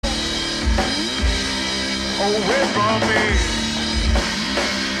away from me.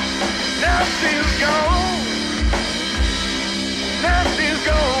 Now she's gone. Now she's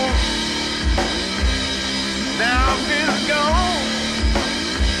gone. Now she's gone.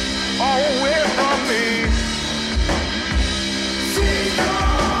 Away from me. She's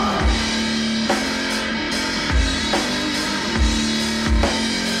gone.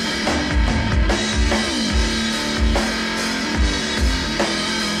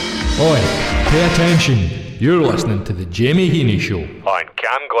 Oi, pay attention. You're listening to the Jamie Heaney Show On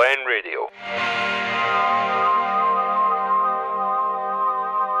Cam Glen Radio.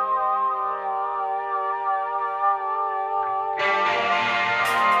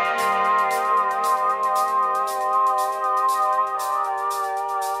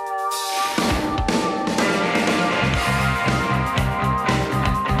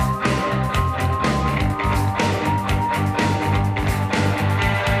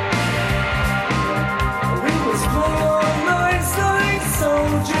 We was born like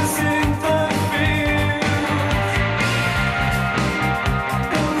soldiers in the field.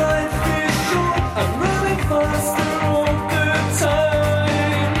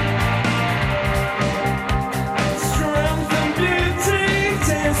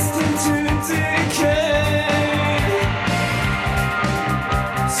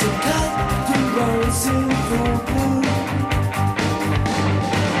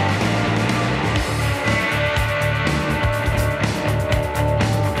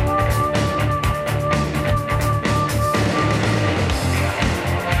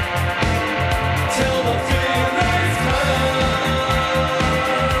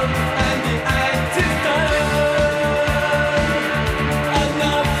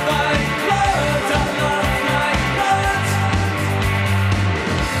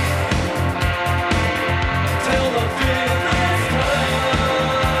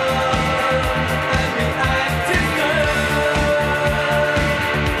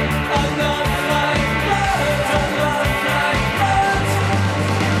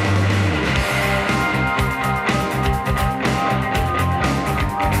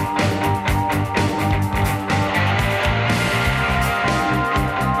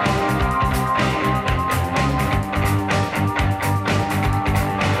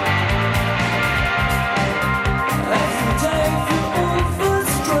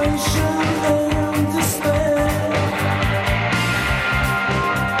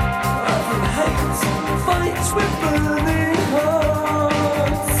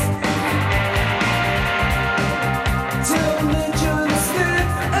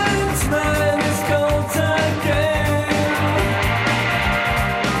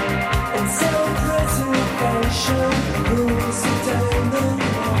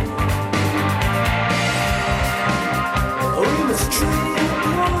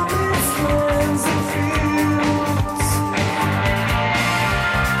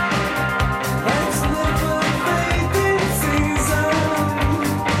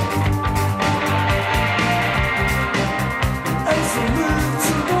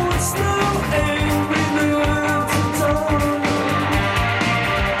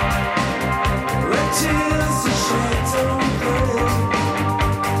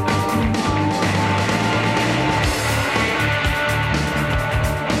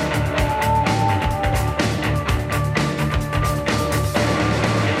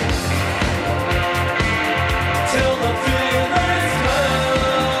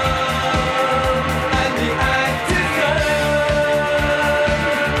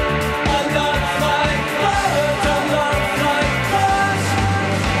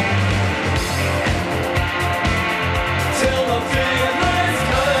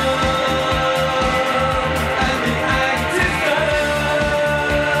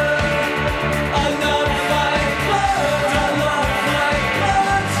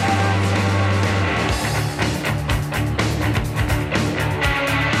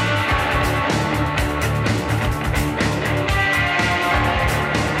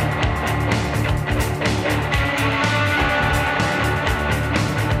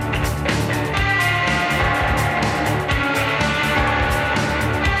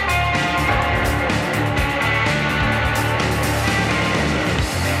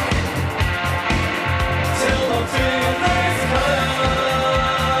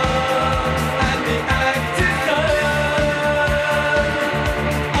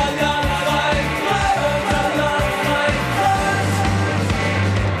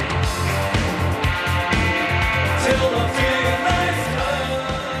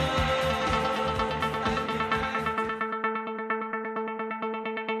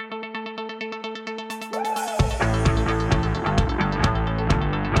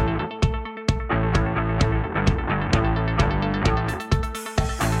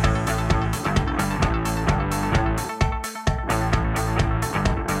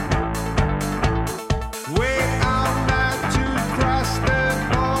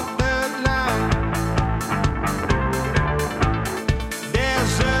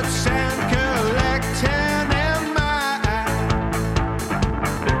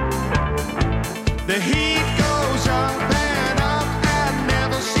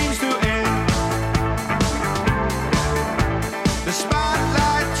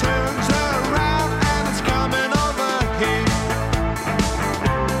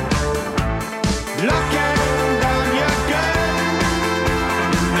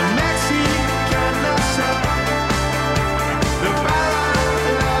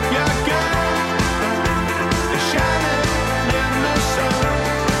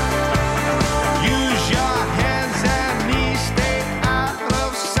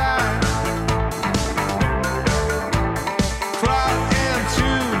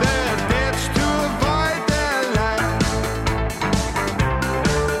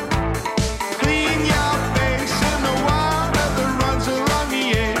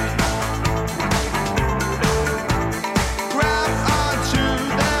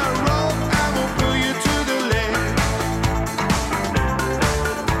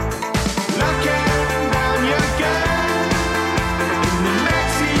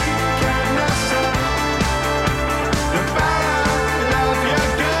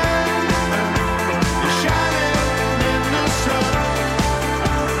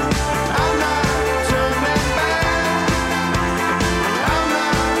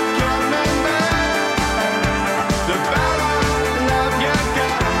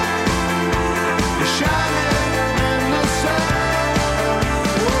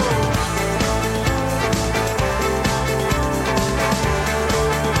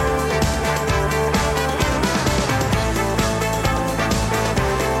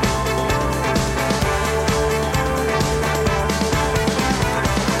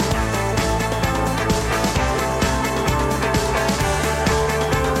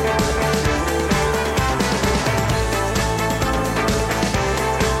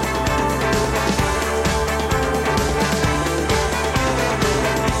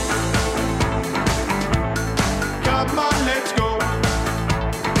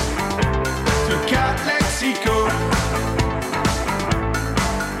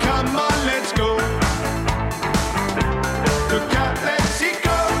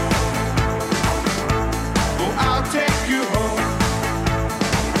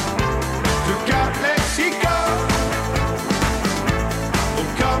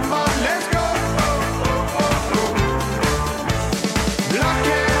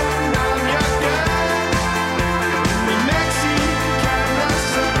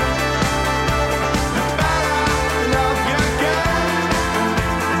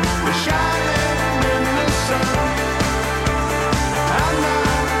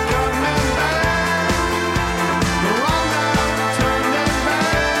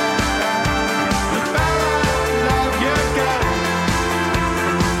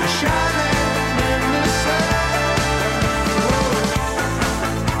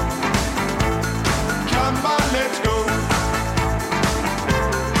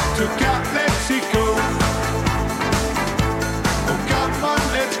 took out Mexico. Oh, come on,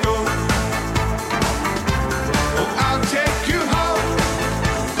 let's go. Oh, I'll take you home.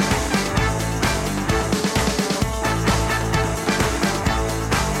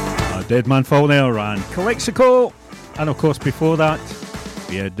 Dead Man Fall there and Calexico. And of course before that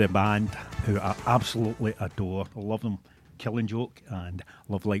we had the band who I absolutely adore. I love them. Killing Joke and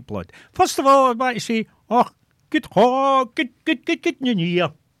Love Like Blood. First of all, I'd like to say, good New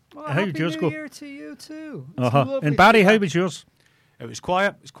Year. Well, How happy did yours New go? Year to you too. And Barry, how was yours? It was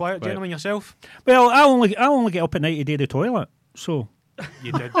quiet. It's quiet, Right. gentlemen. Yourself? Well, I only get up at night to do the toilet, so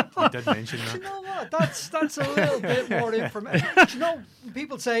You did mention Do that. you know what? That's a little bit more information. Do you know,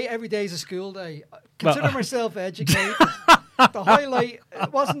 people say every day is a school day. I consider myself educated. The highlight,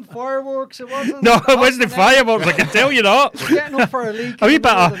 it wasn't fireworks, it wasn't... no, it wasn't the fireworks. I can tell you that. Getting up for a leak. A wee in the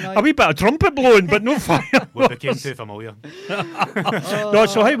middle of the bit night. of trumpet blowing, but no fireworks. We became too familiar. No,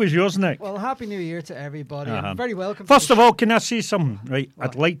 so how was yours, Nick? Well, Happy New Year to everybody. Uh-huh. And very welcome. First to of all, can I say something? Right, What?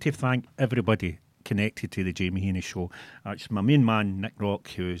 I'd like to thank everybody connected to the Jamie Heaney show. It's my main man, Nick Rock,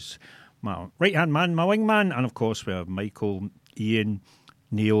 who's my right-hand man, my wingman, and of course we have Michael, Ian,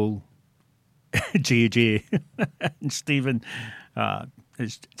 Neil, JJ, and Stephen.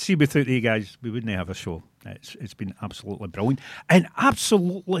 See, without you guys, we wouldn't have a show. It's been absolutely brilliant and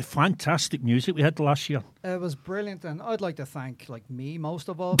absolutely fantastic music we had last year. It was brilliant, and I'd like to thank me most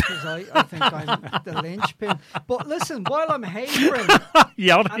of all, because I think I'm the linchpin. But listen, while I'm havering,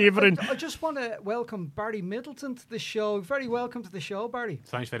 You're and havering. I just want to welcome Barry Middleton to the show. Very welcome to the show, Barry.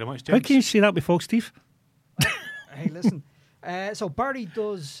 Thanks very much, How gents. can you say that before, Steve? Hey, listen. So Barry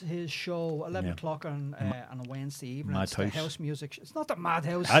does his show 11 Yeah. o'clock on a Wednesday evening. Mad It's the House. house music. It's not the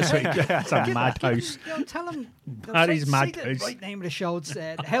Madhouse. That's right. That's a madhouse. Tell him. Barry's say Madhouse. the right name of the show. It's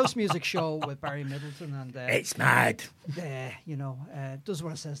the house music show with Barry Middleton, and It's mad. does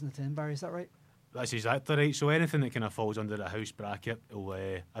what it says in the tin. Barry, is that right? That's exactly right. So anything that kind of falls under the house bracket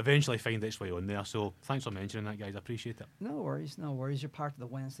will eventually find its way on there. So thanks for mentioning that, guys. I appreciate it. No worries, no worries. You're part of the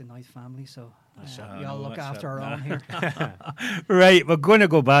Wednesday night family, so That's it. we all no, look that's after it. our own here. Right, we're going to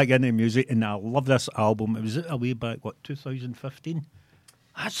go back into music, and I love this album. It was a way back, 2015?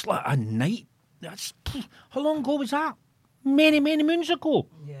 That's like a night. How long ago was that? Many moons ago.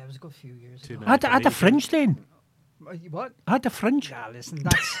 Yeah, it was a good few years Too ago. many. I had a fringe then. What? I had a fringe. Yeah, listen,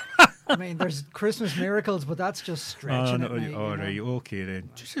 that's. I mean, there's Christmas miracles, but that's just stretching it, mate. All right, okay then.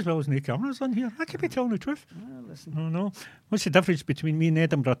 Just as well as no cameras on here. I could be telling the truth. Well, listen. Oh no. What's the difference between me and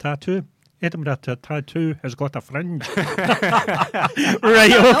Edinburgh Tattoo? Edinburgh Tattoo has got a fringe. Right,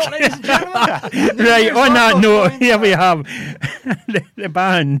 Well, okay. ladies and gentlemen, New Right, Year's on that Rocco note, points here we out. have the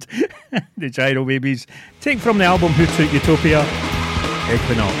band, the Gyro Babies, take from the album Who Took Utopia,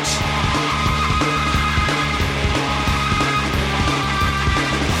 Equinox.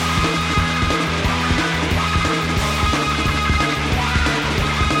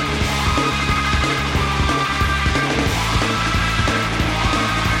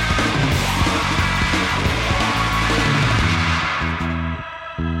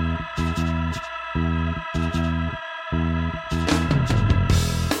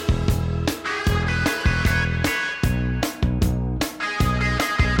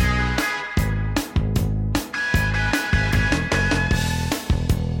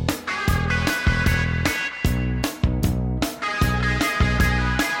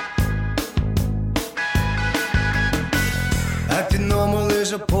 Acting normal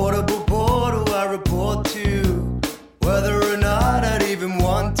is a portable portal I report to, whether or not I'd even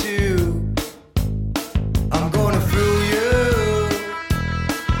want to. I'm gonna fool you.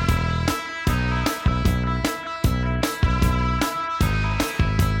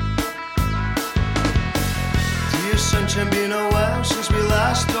 Dear sunshine, been a while since we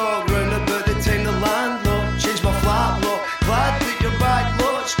last talked. Round about the time the landlord changed my flat lock. Glad that you're back,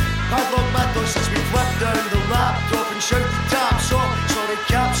 lots. Padlock my door since we flipped down the laptop and shouted taps off. Sorry,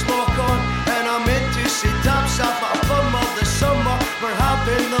 caps lock on. And I meant to say taps off, but I bum of the summer. We're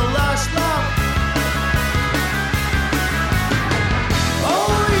having the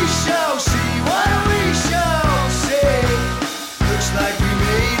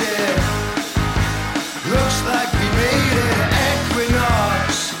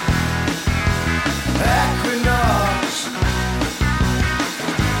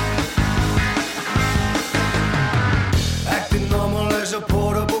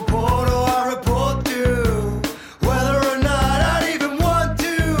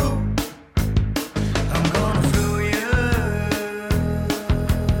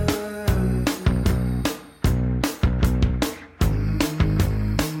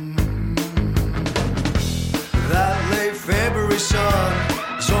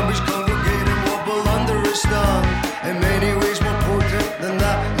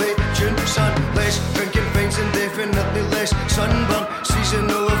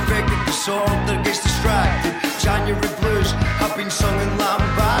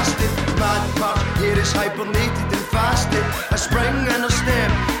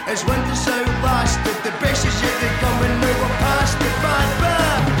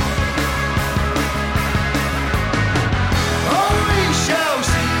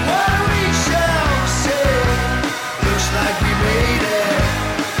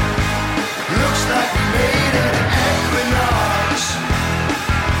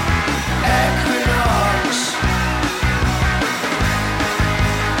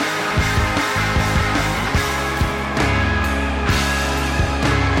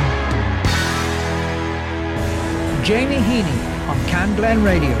Jamie Heaney on Can Glen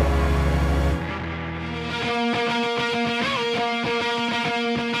Radio.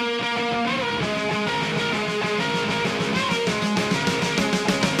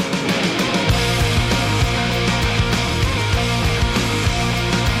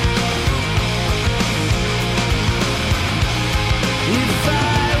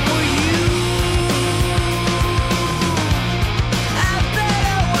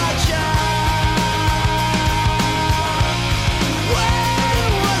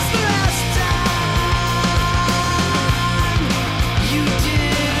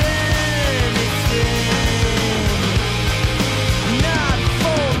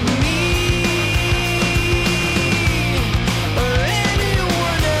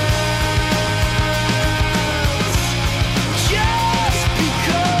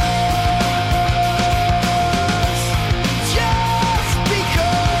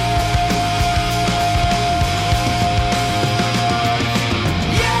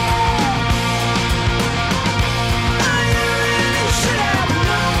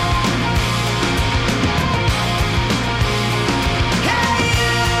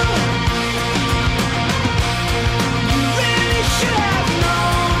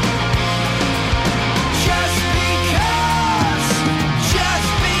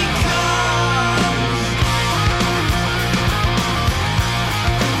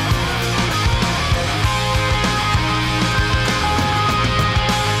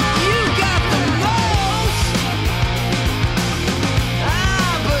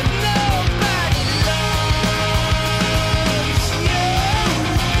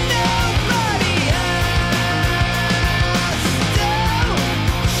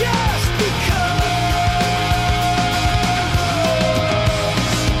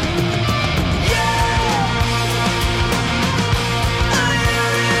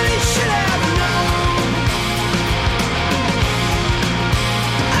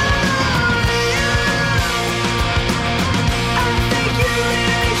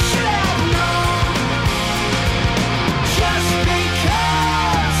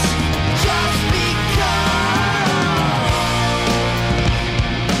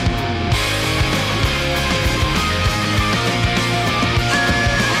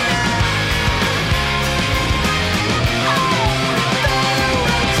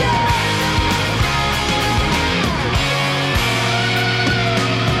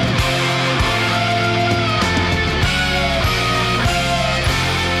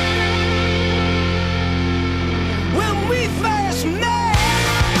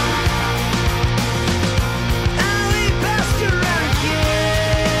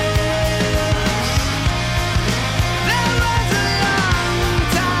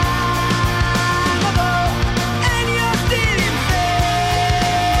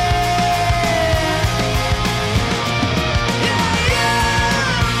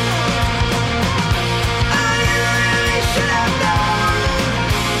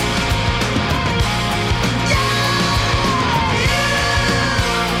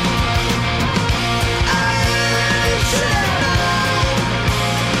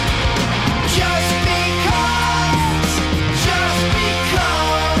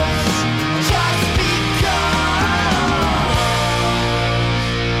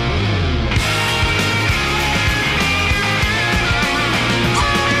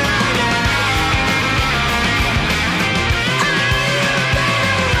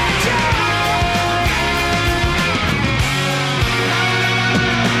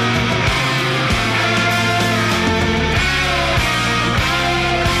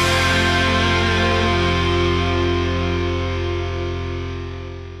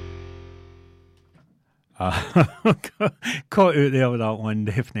 Caught out there with that one,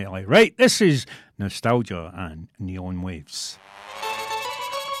 definitely. Right, this is Nostalgia and Neon Waves.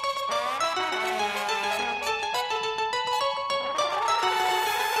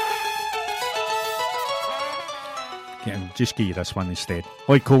 Just give you this one instead.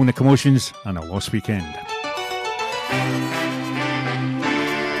 Like Cole and the Commotions and A Lost Weekend.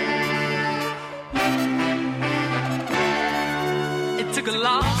 It took a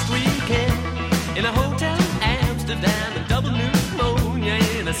lost weekend in a hotel in Amsterdam, a double pneumonia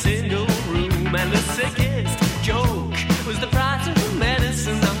in a single room, and the sickest joke was the price of the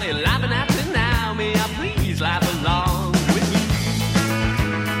medicine. Now you're laughing at me now, may I please laugh along with you?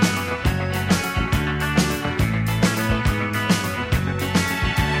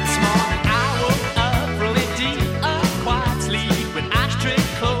 This morning I woke up from a deep, quiet sleep with ashtray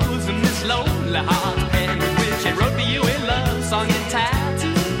clothes and this lonely heart, and with which I wrote to you a love song in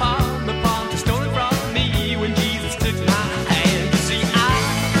tattoo upon the palm, to story from me when Jesus took my hand. You see,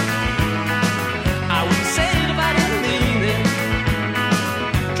 I wouldn't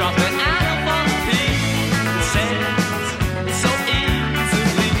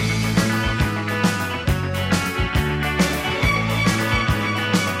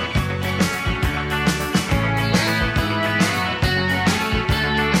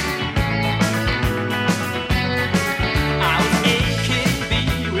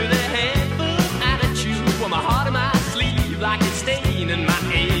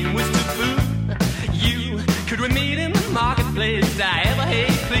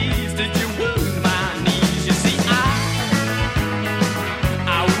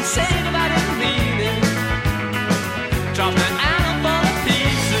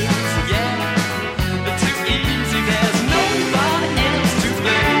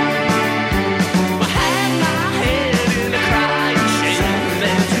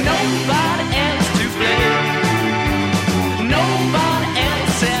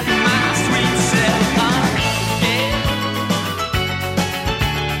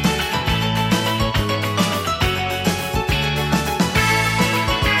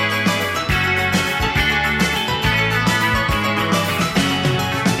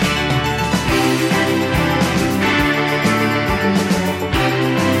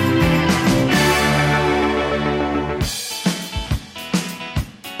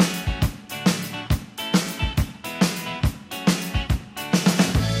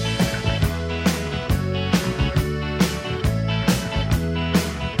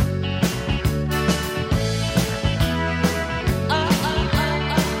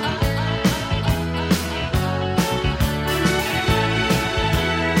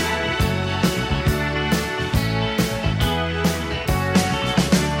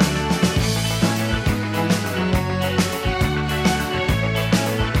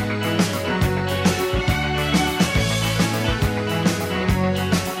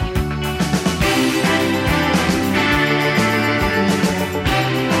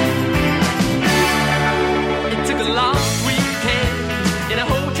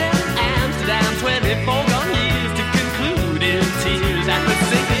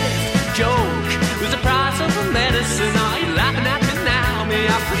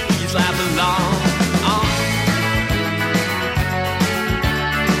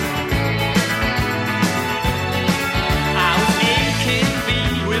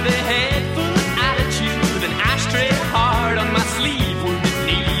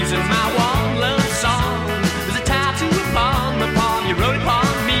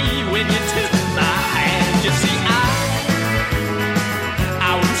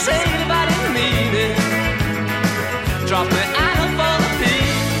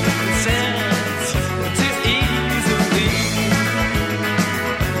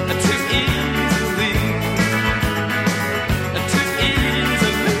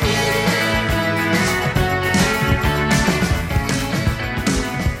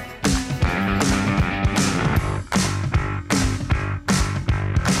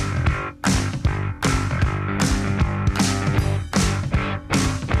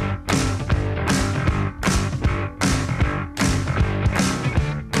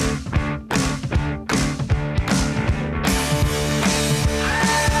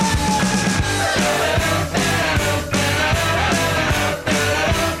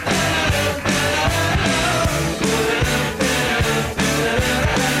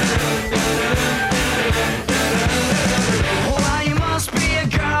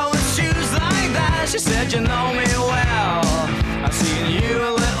She said, you know me well. I've seen you,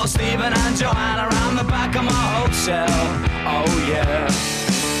 little Stephen and Joanna around the back of my hotel. Oh yeah.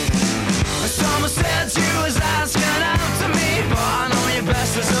 Someone said you was asking out to me, but I know you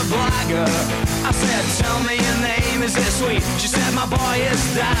best as a blagger. I said, tell me your name, is it sweet? She said, my boy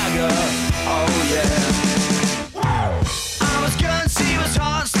is Dagger. Oh yeah. I was good, she was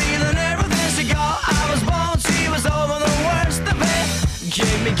hot, stealing everything she got. I was bold, she was over the worst of it.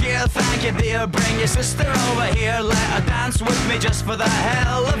 Give me gear, thank you dear. Bring your sister over here, let her dance with me just for the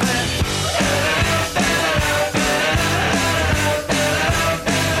hell of it.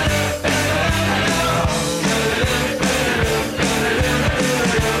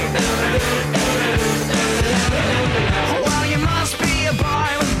 Well, you must be a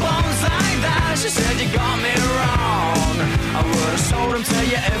boy with bones like that. She said you got me wrong. I would have sold him to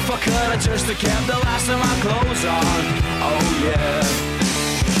you if I could have just kept the last of my clothes on. Oh yeah.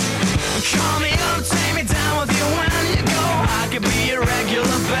 Call me up, take me down with you when you go. I could be your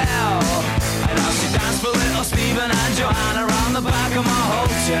regular belle. And I'll see dance for little Stephen and Joanna around the back of my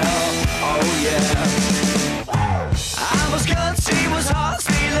hotel. Oh yeah. I was good, she was hot,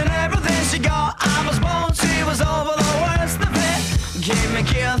 stealing everything she got. I was bold, she was over the worst of it. Give me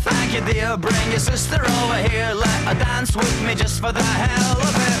gear, thank you dear. Bring your sister over here, let her dance with me just for the hell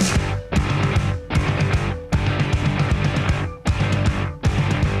of it.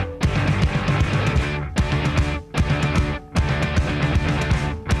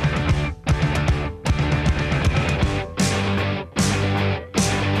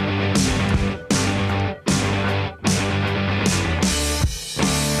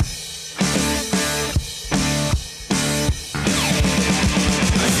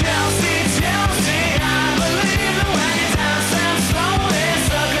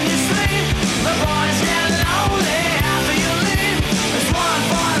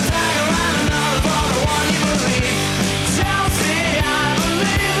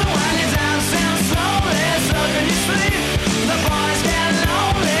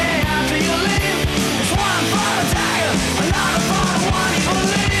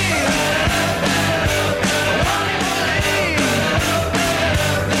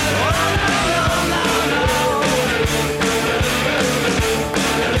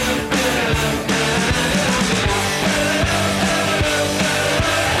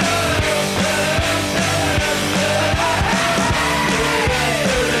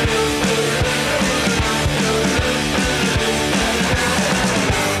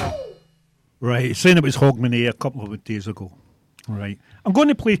 Right, saying it was Hogmanay a couple of days ago. Right. I'm going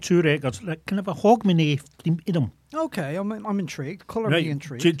to play two records that kind of a Hogmanay theme to them. Okay, I'm intrigued. Colour Right. me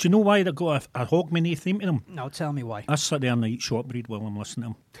intrigued. Do you know why they got a Hogmanay theme to them? No, tell me why. I sit there and I eat shortbread while I'm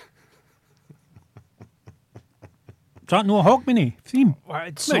listening to them. Is that no a Hogmanay theme? Well,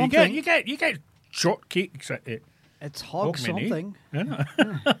 it's No, something. you get shortcakes at it. It's hog Hogmanay. something.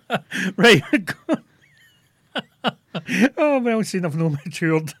 Right. Oh, well, seen I've not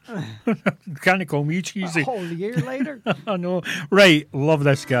matured. Can't call me cheesy. A whole year later. I know. Right, love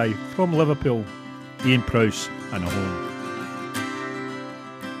this guy. From Liverpool, Ian Prowse and a home.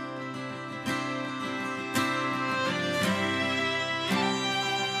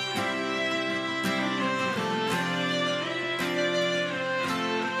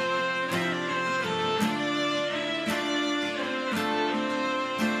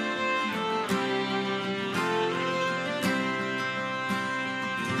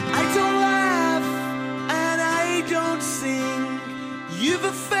 I don't laugh and I don't sing. You've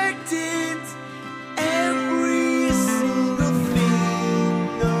affected every single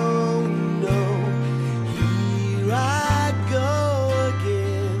thing. No, no, here I go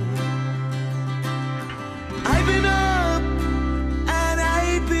again. I've been up and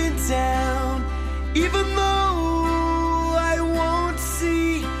I've been down, even though I won't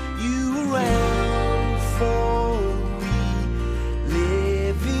see you around. For we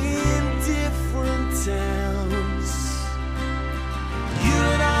live in different towns. You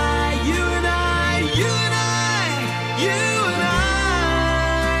and I, you and I, you and I, you and I,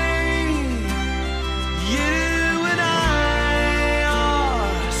 you and I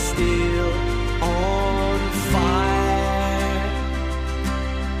are still on fire.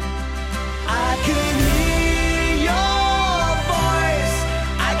 I can hear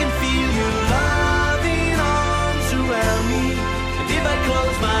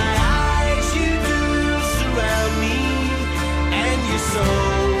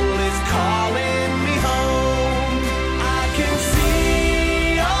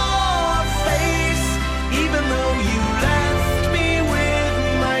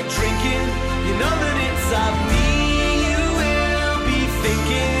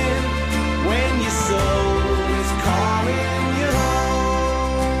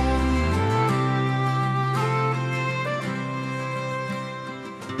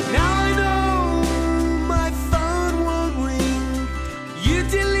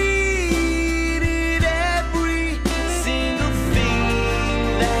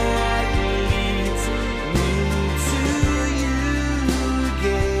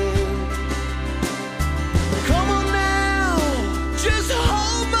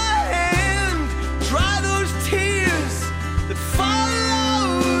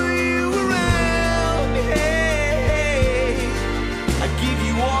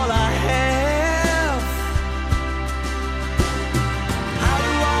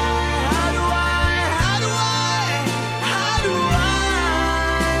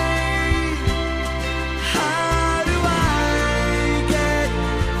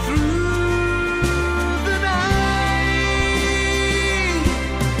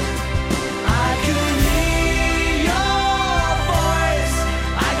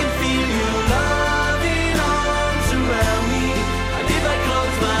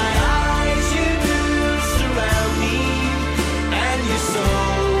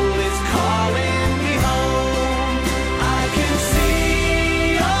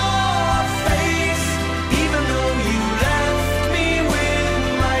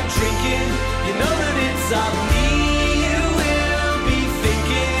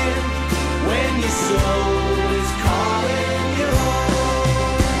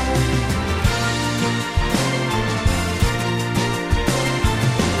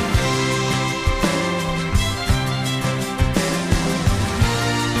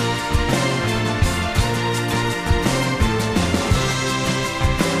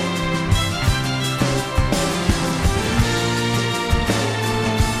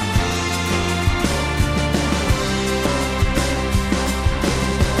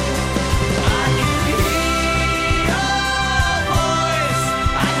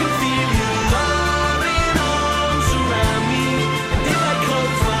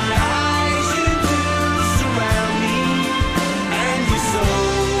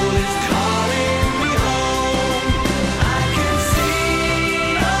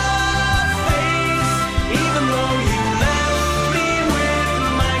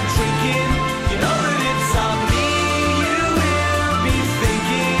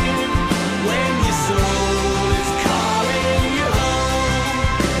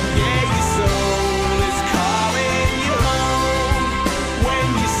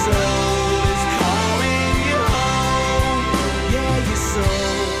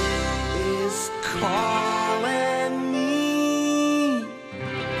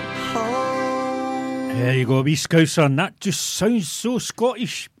you go, wee Scouser, and that just sounds so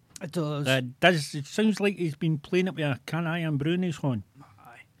Scottish. It does. It sounds like he's been playing it with a Can-I and Bruni's horn.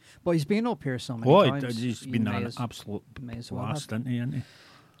 But he's been up here so many times. He's You been may an as- absolute may as well blast, have. isn't he?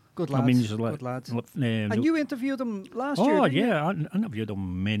 Good I lads. mean, he's Good lads. and And you interviewed him last year, Oh, didn't you? yeah, I interviewed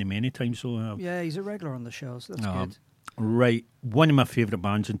him many times. So, Yeah, he's a regular on the show, so that's Uh, good. right, one of my favourite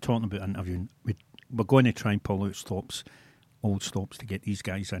bands, and talking about interviewing, we're going to try and pull out old stops to get these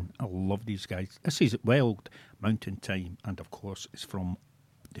guys in. I love these guys. This is Wild Mountain Time, and of course it's from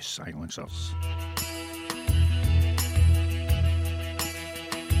the Silencers.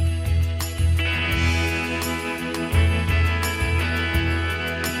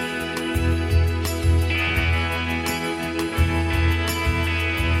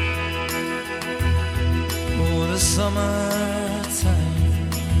 Oh, the summertime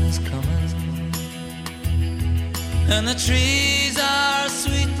is coming, and the trees are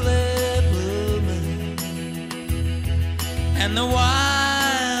sweetly blooming, and the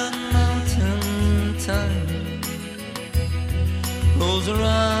wild mountain thyme rolls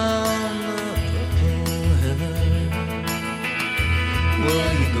around the purple heather.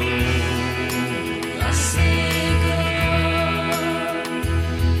 Will you go? I say goodbye,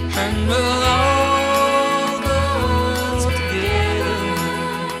 and we'll all go together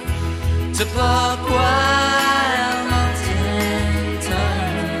to Park Wild Mountain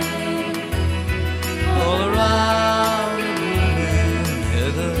Time, all around the blooming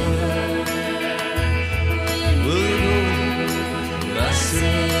heather. We'll go, I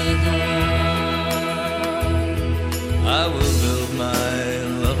say goodbye. I will build my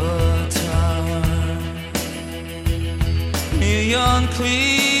lover tower near yon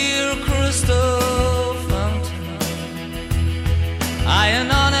clear crystal fountain.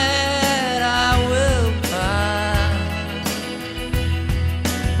 And on it I will plant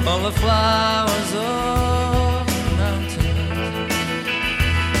all the flowers of the mountain.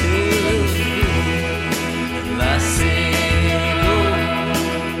 I say go,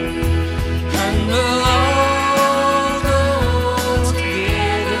 and we'll all go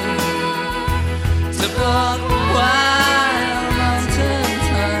together to Park Wild Mountain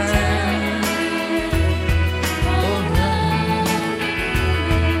Time.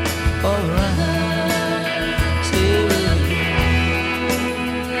 Alright, till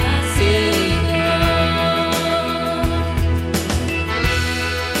I say goodbye.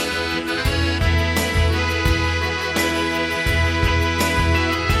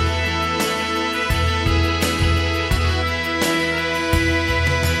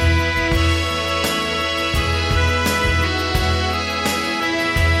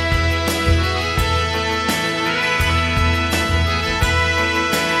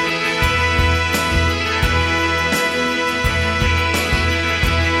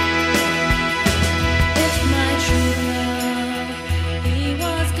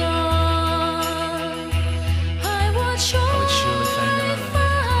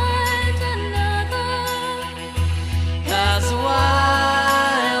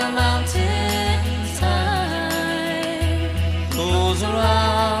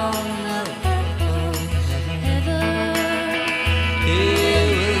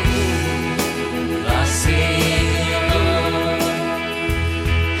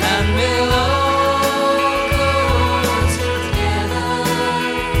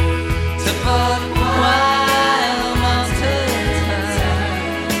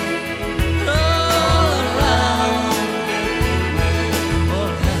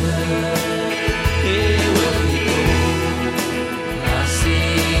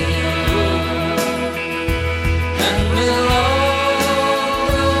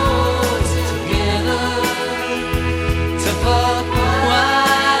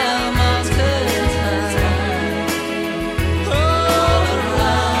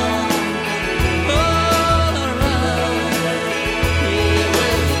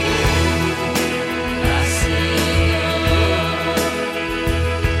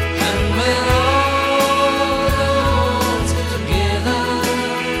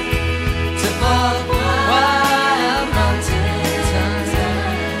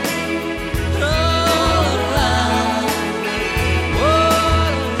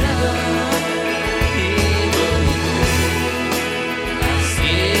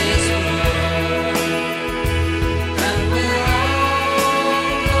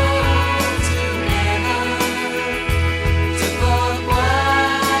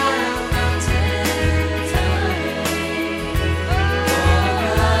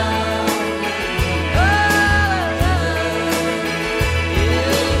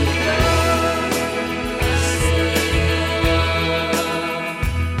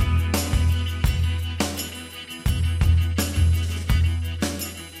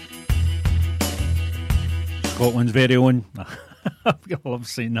 Scotland's very own. I love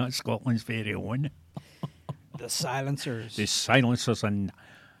saying that. Scotland's very own. The Silencers. The Silencers and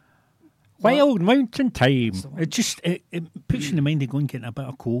Wild Mountain Time. It puts you in the mind of going and getting a bit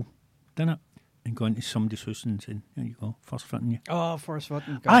of coal, doesn't it? And going to somebody's house and saying, there you go, first fitting you. Oh, first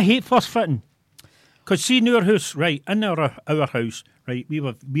fitting. I hate first fitting. Because see in our house, right, in our house, right, we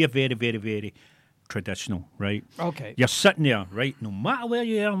are very, very, very traditional, right? Okay. You're sitting there, right, no matter where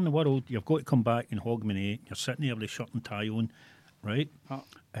you are in the world, you've got to come back and hog me in. You're sitting there with a shirt and tie on, right?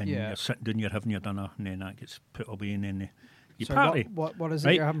 And you're sitting down, you're having your dinner, and then that gets put away, and then you party. What is it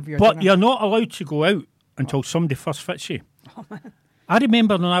right? you're having for your But dinner? you're not allowed to go out until somebody first fits you. Oh, man. I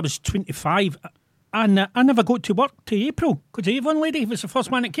remember when I was 25, and I never got to work till April, because the Avon lady was the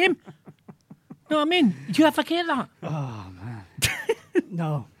first one that came. Know what I mean? Do you ever get that? Oh, man.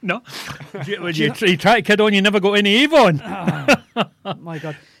 No. No? When you try to kid on, you never got any Avon. Oh, my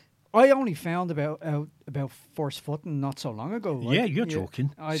God. I only found about first footing not so long ago. Yeah, you're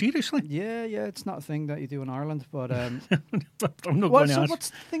joking. Seriously? Yeah, it's not a thing that you do in Ireland, but... I'm not going to ask. What's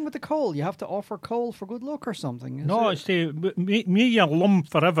the thing with the coal? You have to offer coal for good luck or something? It's the me your lum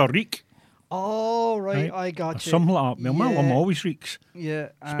forever reek. Oh, right, I got Or you. something like that. Well, my lum always reeks.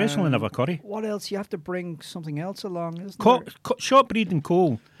 Yeah. Especially in a curry. What else? You have to bring something else along, isn't there? Short breed and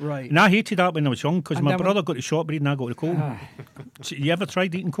coal. Right. And I hated that when I was young, because And my then brother got the short breed and I got the coal. So you ever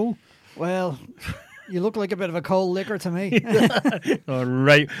tried eating coal? Well, you look like a bit of a coal liquor to me. All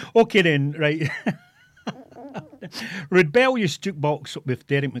right. Okay then, right. Rebellious Jukebox with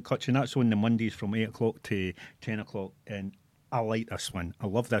Derek McCutcheon. That's on the Mondays from 8 o'clock to 10 o'clock. And I like this one. I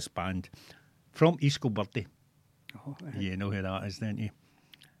love this band. From East Kilbride. Oh, you know who that is, don't you?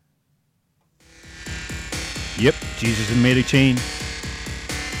 Yep, Jesus and Mary Chain.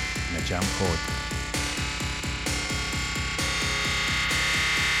 And a jam chord.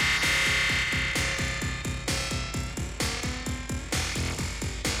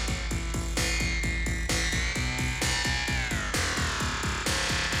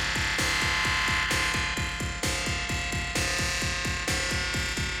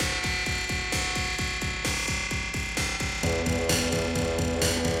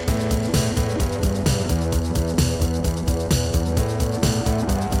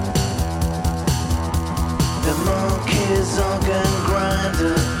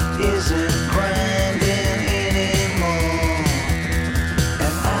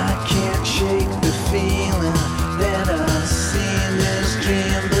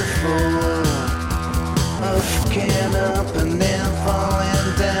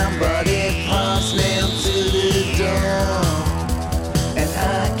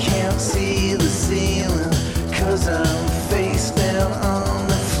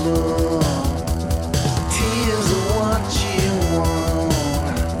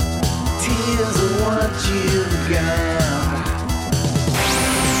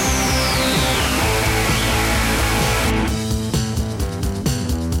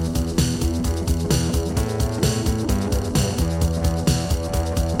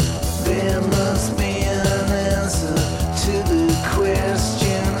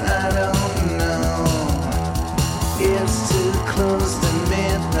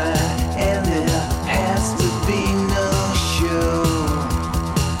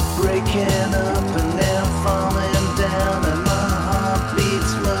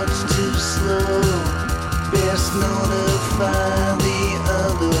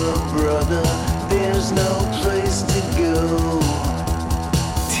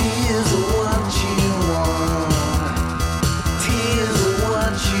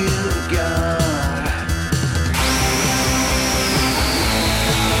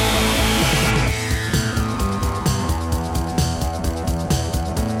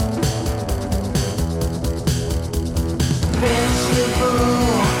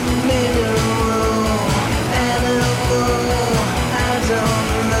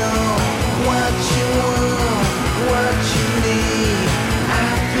 What you need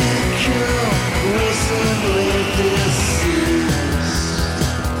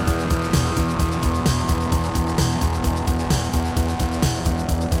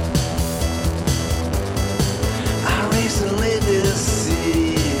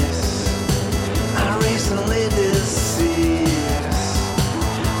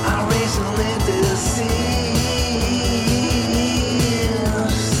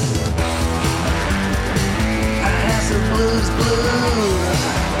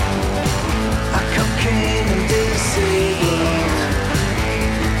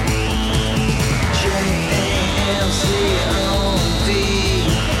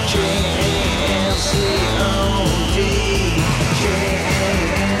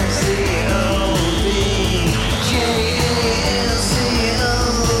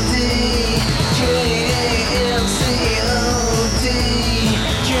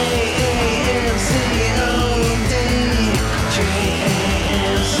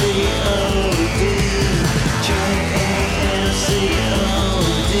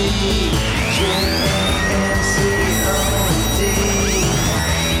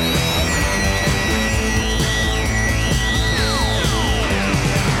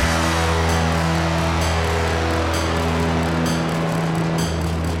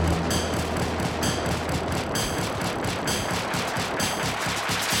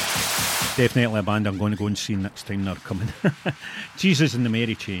Definitely a band I'm going to go and see next time they're coming. Jesus and the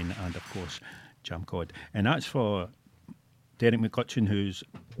Mary Chain, and of course, Jam God. And that's for Derek McCutcheon, who's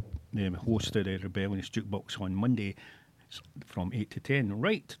the host of the Rebellious Jukebox on Monday from 8 to 10.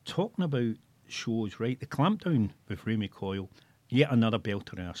 Right, talking about shows, right, the Clampdown with Remy Coyle, yet another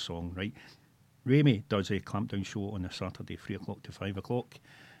belter in a song, right? Remy does a Clampdown show on a Saturday, 3 o'clock to 5 o'clock.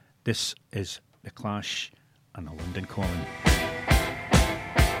 This is The Clash and the London Calling.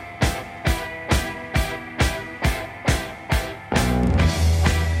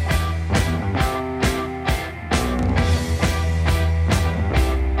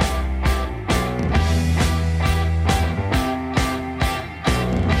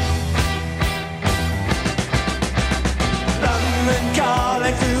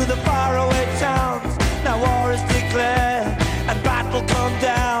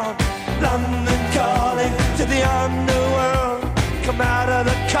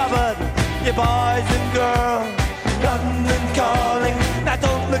 You boys and girls, London calling. Now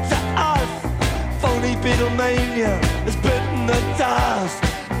don't look to us. Phony Beatlemania is bitten the dust.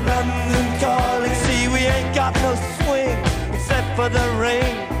 London calling. See, we ain't got no swing except for the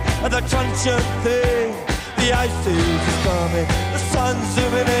rain and the truncheon thing. The ice age is coming. The sun's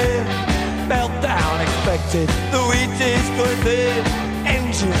zooming in. Meltdown expected. The wheat is going thin.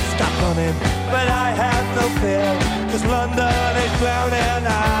 Engines stop running, but I have no fear, 'cause London is drowning.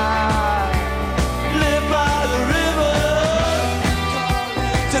 I live by the river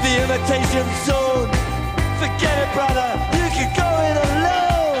to the imitation zone. Forget it, brother, you can go it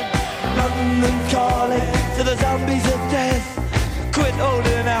alone. London calling to the zombies of death. Quit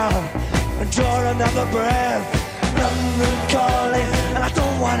holding out and draw another breath. London calling, and I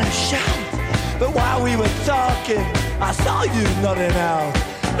don't want to shout, but while we were talking, I saw you nodding out.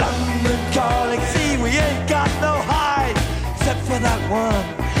 London calling, see, we ain't got no hide, except for that one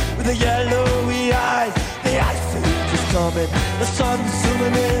with the yellowy eyes. The ice age is coming, the sun's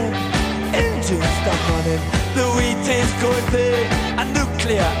zooming in, engines stop running, the wheat is going big, a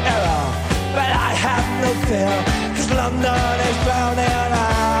nuclear error. But I have no fear, 'cause London is drowning.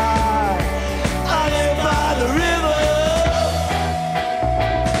 I live by the river.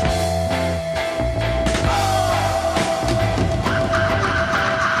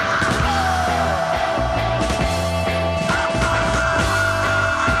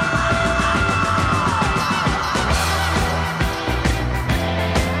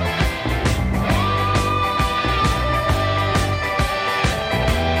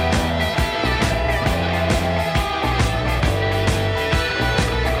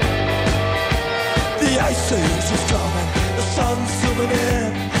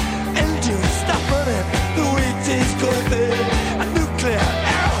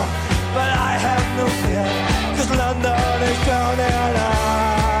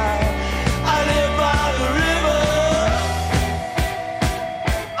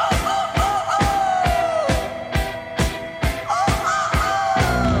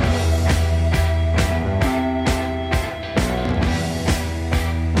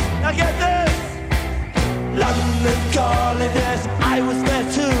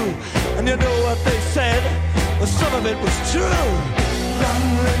 It was true.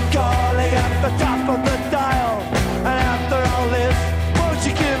 London calling at the top of the dial, and after all this, won't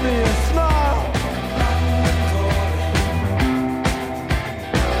you give me a smile?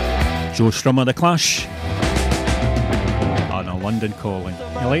 Joe Strummer, The Clash, and a London Calling.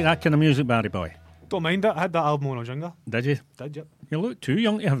 You like that kind of music, Barry boy? Don't mind it. I had that album when I was younger. Did you? Did, yep. You look too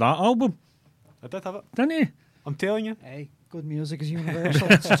young to have that album. I did have it. Didn't you? I'm telling you. Hey, good music is universal.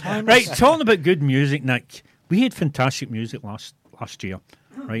 It's timeless. Right, talking about good music, Nick. We had fantastic music last year,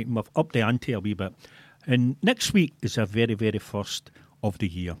 right? And we've upped the ante a wee bit. And next week is our very, very first of the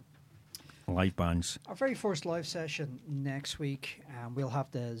year. Live bands. Our very first live session next week, we'll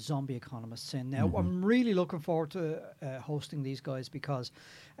have the Zombie Economists in. Now, I'm really looking forward to hosting these guys because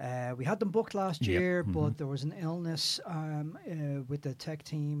we had them booked last year, but there was an illness with the tech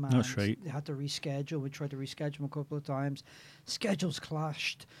team. And that's right. They had to reschedule. We tried to reschedule them a couple of times. Schedules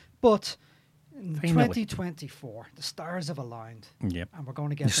clashed. But in 2024, the stars have aligned. Yep. And we're going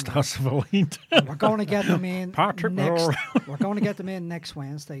to get the them stars have aligned. and we're going to get them in Patrick next. Moore. We're going to get them in next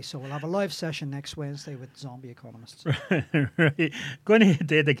Wednesday. So we'll have a live session next Wednesday with Zombie Economists. Right. Going to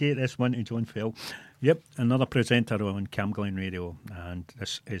dedicate this one to John Fell. Yep, another presenter on Camglen Radio. And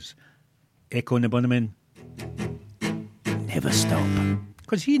this is Echo and the Bunnymen. Never stop.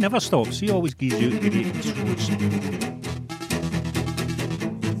 Because he never stops. He always gives you great shows.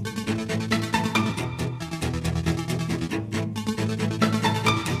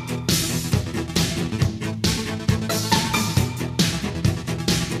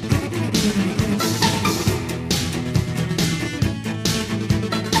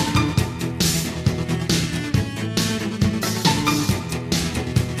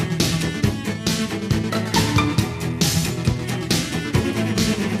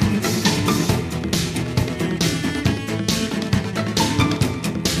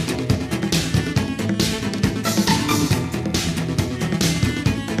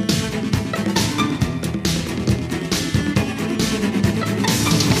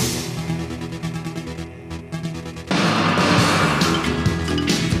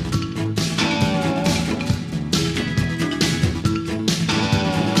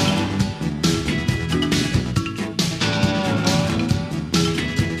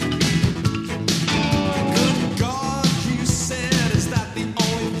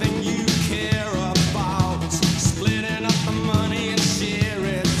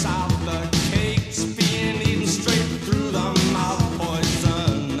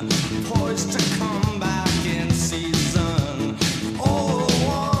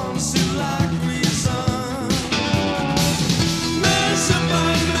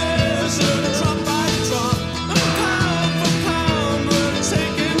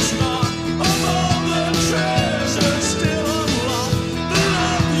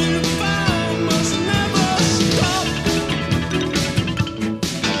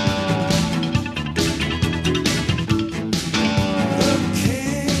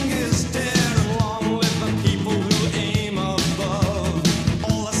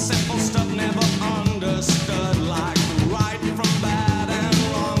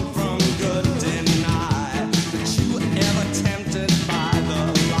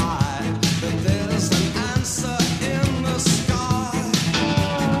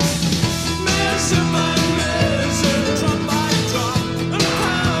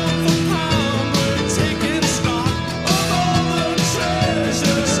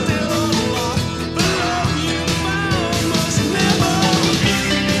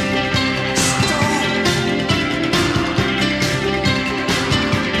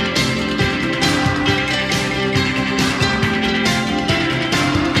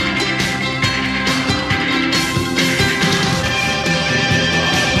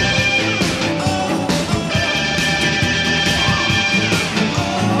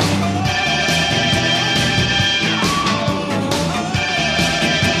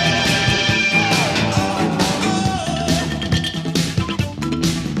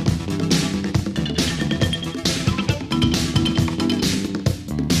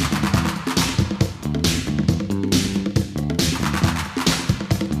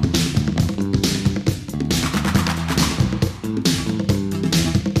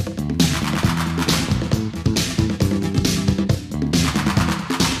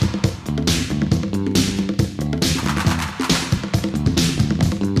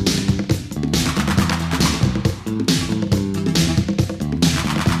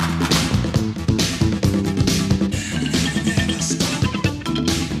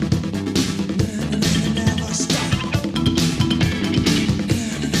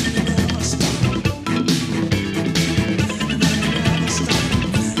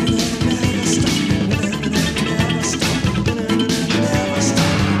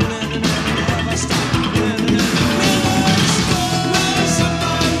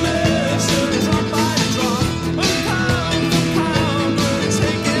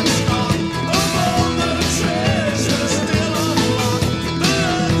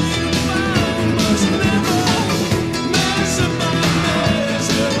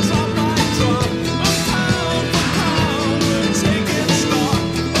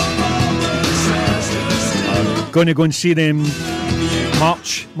 going to go and see them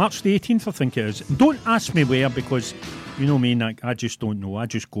March the 18th, I think it is. Don't ask me where, because you know me, Nick, I just don't know. I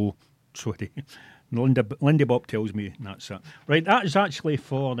just go. Sorry. Lindy Bob tells me, and that's it. Right, that is actually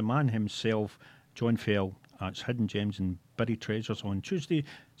for the man himself, John Fell. That's Hidden Gems and Buried Treasures on Tuesday,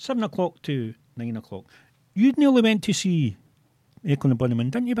 7 o'clock to 9 o'clock. You nearly went to see Echo and the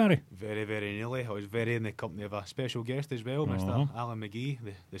Bunnymen, didn't you, Barry? Very, very nearly. I was very in the company of a special guest as well, Mr. Alan McGee.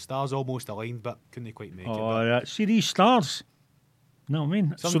 The stars almost aligned, but couldn't quite make it. Oh, see these stars? You know what I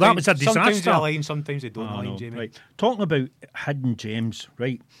mean? So that was a disaster. Sometimes they align, sometimes they don't align, Jamie. Right. Talking about Hidden Gems,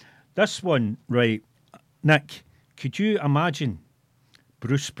 right? This one, right, Nick, could you imagine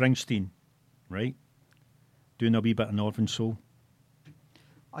Bruce Springsteen, right, doing a wee bit of Northern Soul?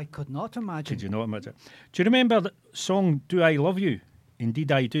 I could not imagine. Could you not imagine? Do you remember the song Do I Love You?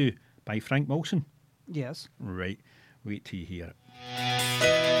 Indeed I Do, by Frank Wilson? Yes. Right, wait till you hear it.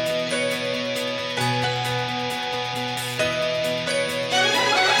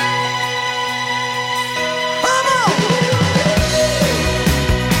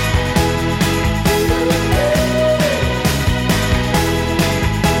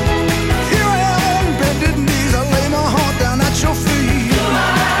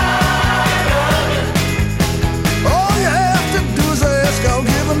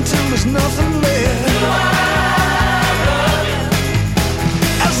 There's nothing left.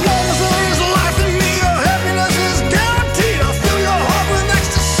 As long as there is life in me, your happiness is guaranteed. I'll fill your heart with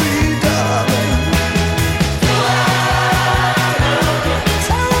ecstasy, darling.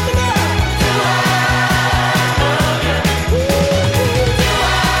 Tell me now.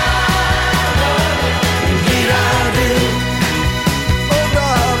 Indeed I do. Oh,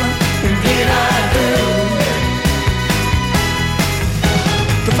 darling, indeed I do.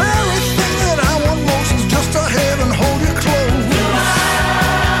 The very thing that I want most is just to have and hold you close.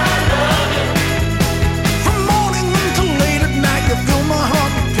 From morning until late at night, you fill my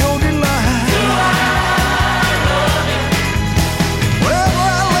heart with pure delight. Wherever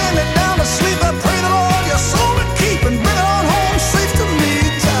I lay me down to sleep, I pray the Lord your soul to keep and bring it on home safe to me,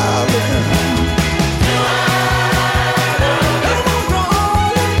 darling.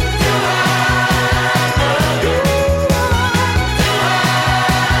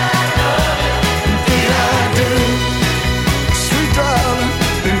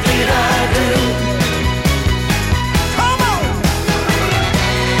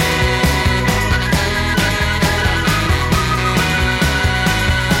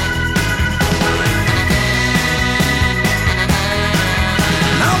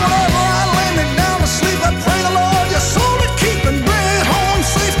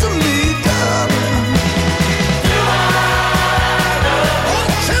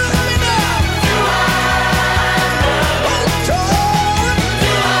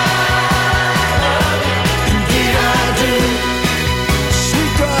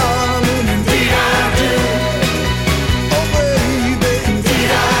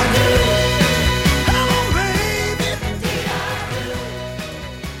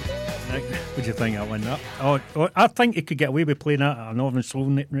 What do you think, Alan? I think you could get away with playing that at a Northern Soul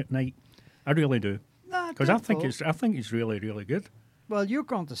night. I really do. Because I think it's really, really good. Well, you're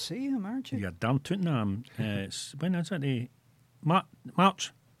going to see him, aren't you? Yeah, damn tootin'. When is it?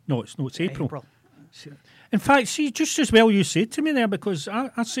 March? No, it's April. In fact, see, just as well you said to me there, because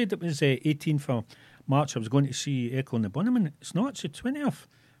I said it was 18th of March I was going to see Echo and the Bunnymen. It's not, it's the 20th.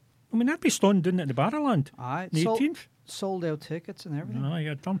 I mean, I'd be stunned doing it at the Barrowland. Aye, the 18th. Sold out tickets and everything. Oh,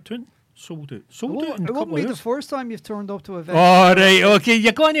 yeah, damn tootin'. Sold it in a It couple wouldn't be of the years. first time you've turned up to a event. Oh, right, okay,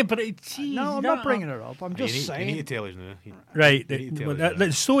 you're going to, but no, I'm not bringing it up. I'm just You saying. need to tell us now. Right, You need to tell us now.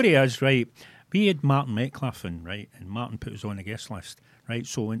 the story is, right, we had Martin Metcalfe in, right, and Martin put us on the guest list, right,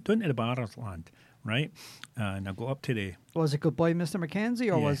 so I went down to the Barrowland, right, and I got up to the... Was it Goodbye, Mr.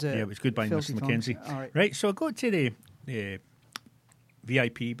 Mackenzie, or was it... Yeah, it was Goodbye, Filthy Mr. Tongues? Mackenzie. All right. Right, so I got to the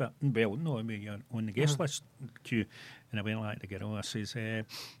VIP, but, well, no, I mean, you're on the guest list queue, and I went like to get on, I says,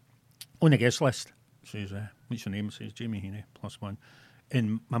 on the guest list, says, what's your name? I says, Jamie Heaney, +1.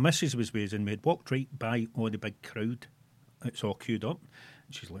 And my missus was with us, and we'd walked right by all the big crowd. It's all queued up.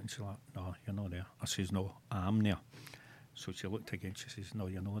 And she's looking, she's like, no, you're not there. I says, no, I am there. So she looked again, she says, no,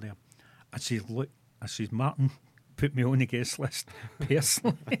 you're not there. I says, look, I says, Martin put me on the guest list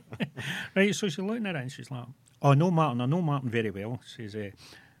personally. Right, so she's looking at it, and she's like, oh, no, Martin, I know Martin very well. She says,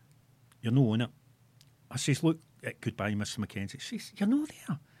 you're not on it. I says, look, goodbye, Mr. Mackenzie. She says, you're not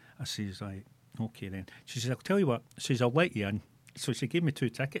there. I says, right, okay then. She says, I'll tell you what. She says, I'll let you in. So she gave me 2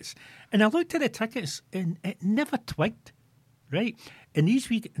 tickets. And I looked at the tickets and it never twigged, right? And these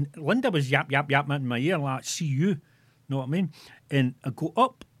week, Linda was yapping in my ear like, see you, know what I mean? And I go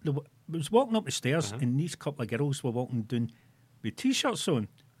up, was walking up the stairs, and these couple of girls were walking down with T-shirts on,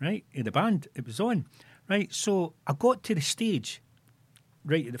 right? In the band, it was on, right? So I got to the stage,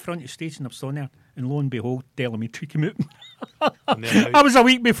 right at the front of the stage, and I was on there, and lo and behold, Telemetry came out. I was a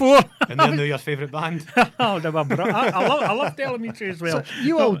week before. And they're now your favourite band. Oh, they were I love Telemetry as well. So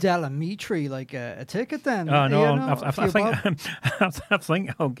you owe Telemetry like a ticket then? Oh no, you know, I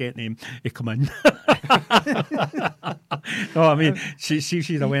think I'll get them to come in. No, I mean,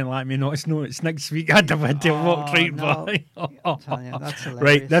 she'd have went like me. No, it's next week. I'd have had to walk right by. I'm telling you, that's hilarious.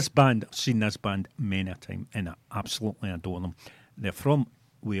 Right, this band, I've seen this band many a time, and I absolutely adore them. They're from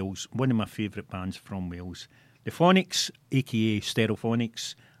Wales, one of my favourite bands from Wales. The Phonics, aka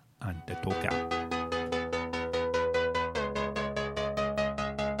Stereophonics, and the Toka.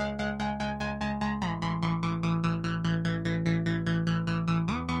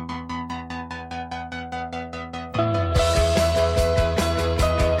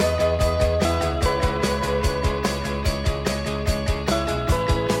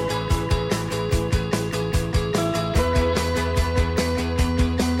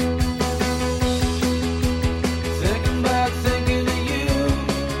 Thinking back, thinking of you.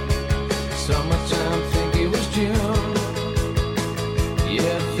 Summertime, think it was June.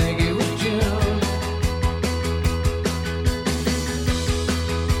 Yeah, I think it was June.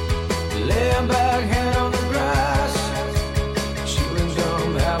 Laying back, hand on the grass. Chewing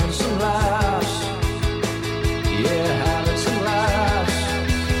gum, having some laughs. Yeah, having some laughs.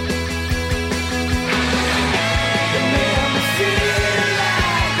 It made me feel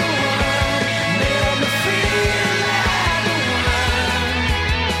like a one. Made me feel like a one.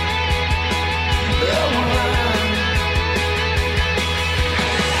 The one.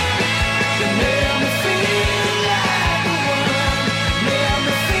 It made me feel like a one. Made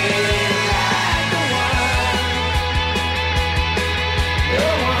me feel like a one. The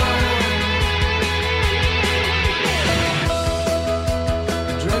one.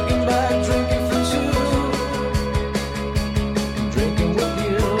 Drinking back, drinking for two. Drinking with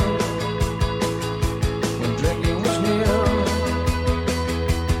you when drinking was new.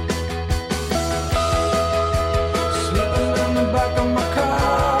 Sleeping in the back of my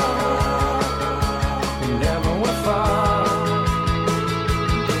car. We never went far.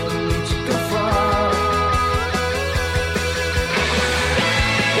 Didn't need to go far.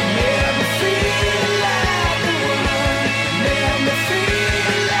 It made me feel like a one. Made me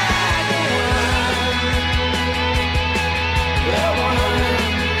feel like a one. The one.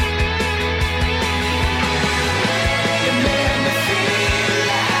 It made me feel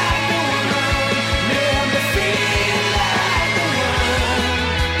like a one. Made me feel like a one.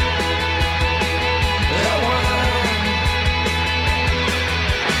 The one.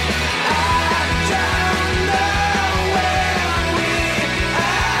 I don't know where we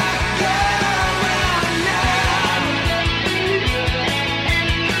are going now.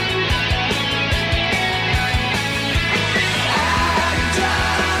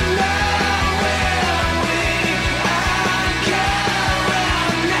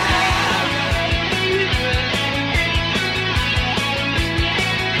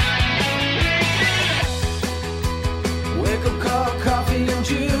 Wake up, call, coffee and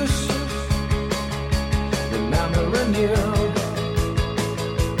juice. Remembering you.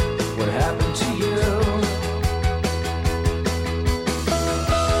 What happened to you?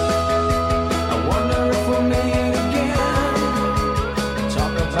 I wonder if we'll meet again.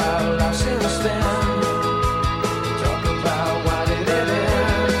 Talk about life since then. Talk about why did it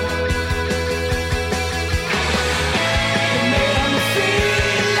end. It made me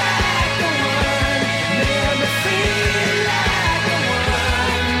feel like a one. Made me feel like a one.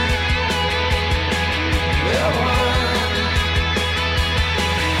 The one.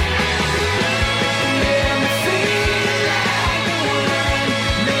 It made me feel like a one.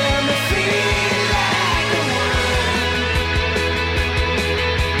 Made me feel like a one.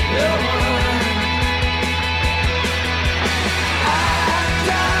 The one. I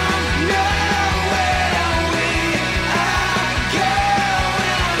don't know where we are going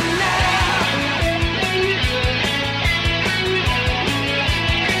now.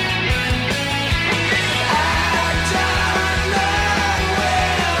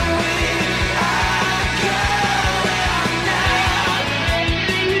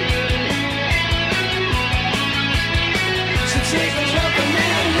 So take a look at me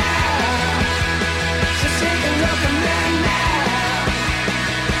now. So take a look at me now.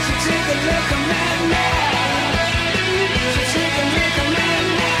 So take a look at me now. So take a look at me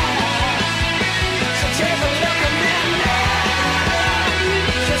now. So take a look at me now.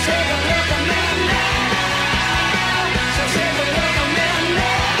 So take a look at me now. So take a look at me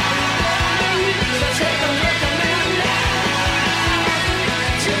now.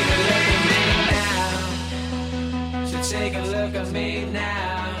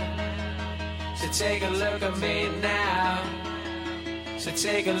 take a look at me now. So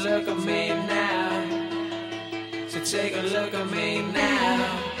take a look at me now. So take a look at me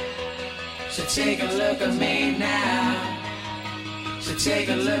now. So take a look at me now. So take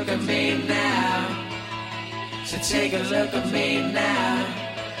a look at me now. So take a look at me now.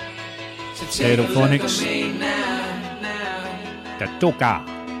 So take a look at Aerophonics. me now. The Toka.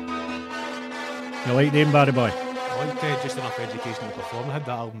 You like them, Barry Boy? I liked Just Enough Education to Perform. I had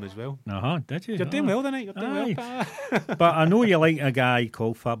that album as well. Did you? You're doing well tonight. You're doing Aye. well. But I know you like a guy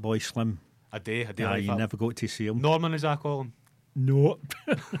called Fatboy Slim. I do Aye, like you that. never got to see him. Norman, as I call him. No.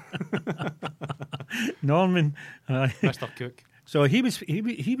 Norman. Aye. Mr. Cook. So he was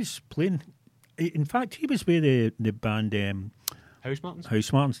playing. In fact, he was with the band House Martins.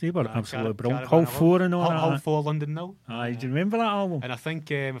 House Martins. They were absolutely brilliant. Caravan Hull 4 and all Hull that. 4 London now. Aye, do you remember that album? And I think,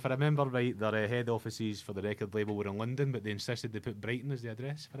 if I remember right, their head offices for the record label were in London, but they insisted they put Brighton as the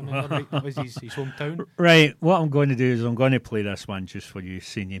address. If I remember right, that was his hometown. Right, what I'm going to do is I'm going to play this one just for you,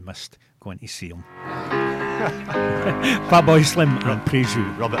 seeing you missed going to see him. Fatboy Slim and Praise You.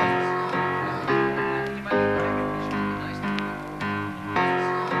 Rub it in.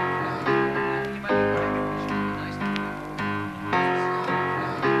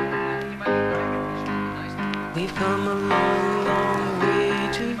 We've come a long, long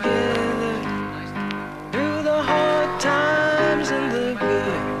way together, through the hard times and the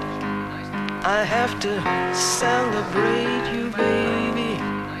good. I have to celebrate you, baby.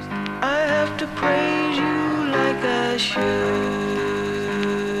 I have to praise you like I should.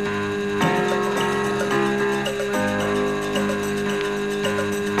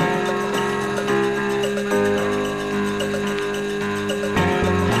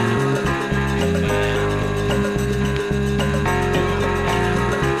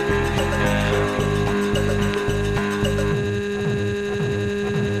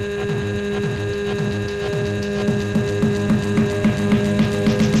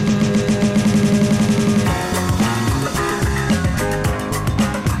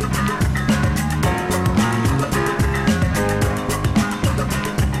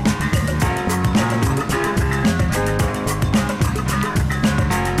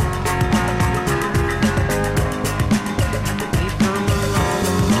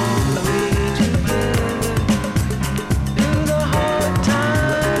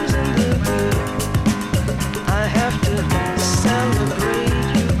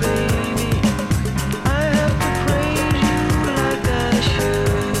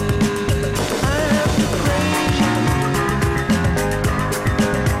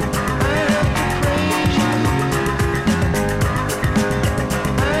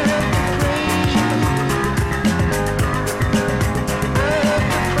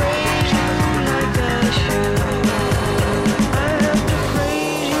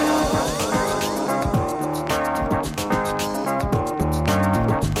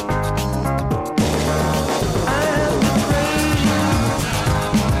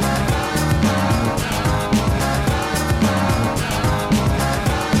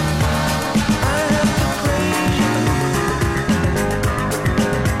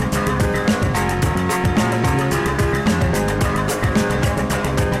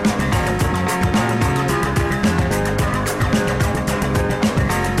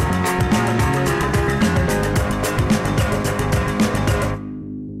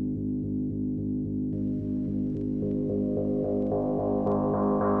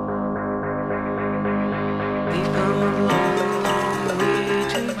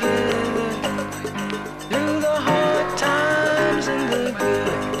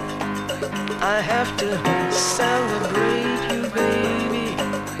 I have to celebrate you, baby.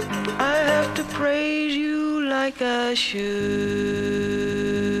 I have to praise you like I should.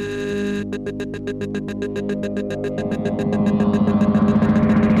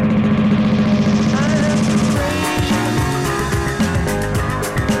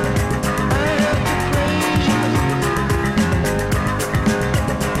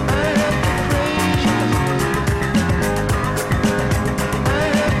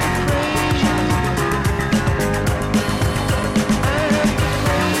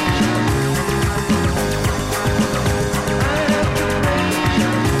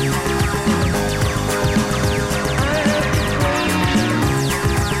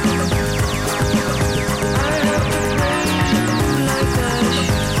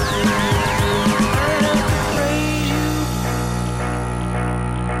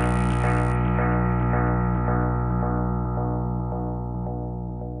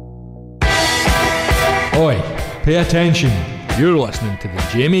 Oi, pay attention. You're listening to the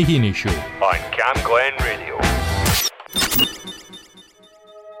Jamie Heaney Show. On Cam Glen Radio.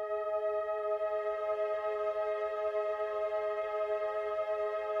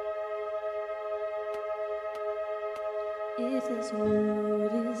 This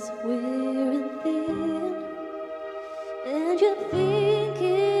road is wearing thin, and you're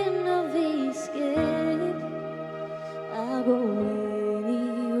thinking of escape. I'll go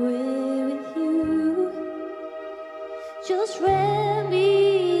anywhere with you. Just wrap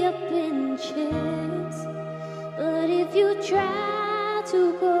me up in chains. But if you try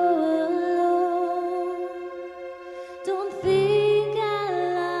to go alone, don't think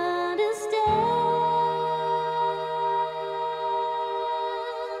I'll understand.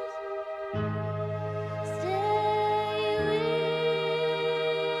 Stay with me.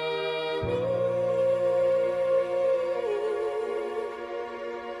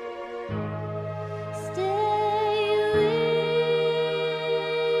 Stay with me.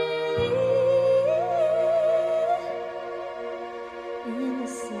 In the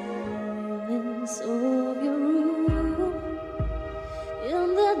silence of your room,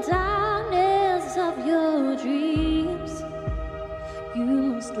 in the darkness of your dreams, you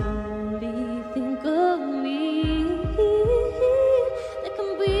must only think of me. There can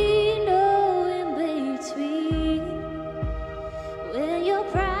be no in between. When your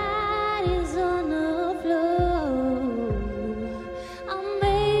pride is on the floor, I'll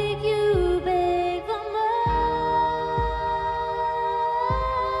make you beg for more.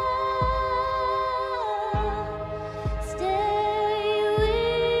 Stay with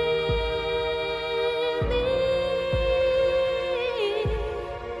me.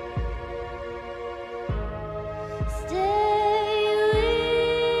 Stay with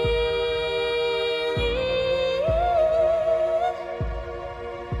me.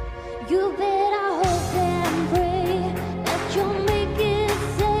 You better hope and pray that you'll make it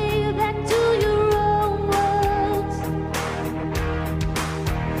safe back to your own world.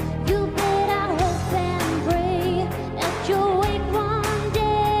 You better hope and pray that you'll wake one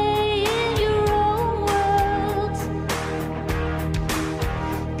day in your own world.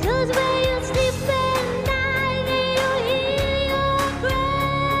 'Cause when you sleep at night and you hear your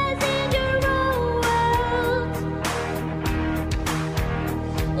cries in your own world,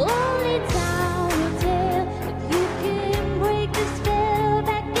 only time will tell if you can break the spell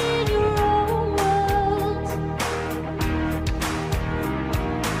back in your own world.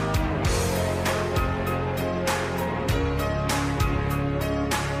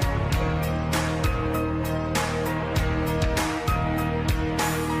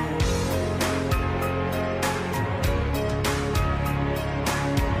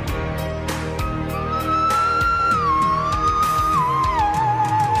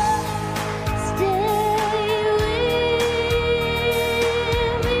 Stay with me.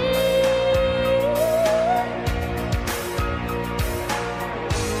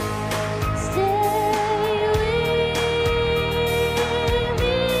 Stay with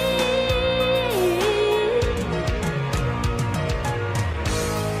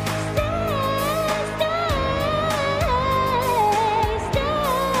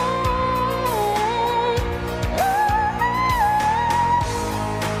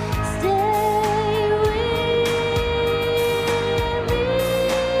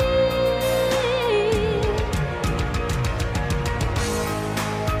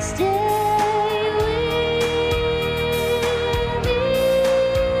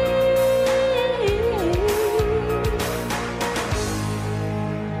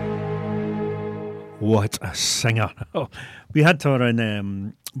What a singer. Oh, we had her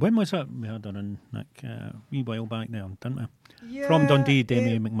in, when was it? We had her in like a wee while back there, didn't we? From Dundee,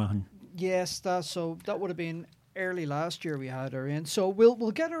 Demi McMahon. Yes, that would have been early last year we had her in. So we'll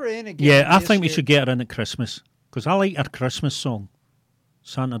get her in again. Yeah, I this think we year. should get her in at Christmas. Because I like her Christmas song.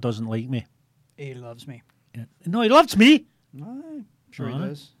 Santa Doesn't Like Me. He loves me. Yeah. No, he loves me. Aye, sure he Aye.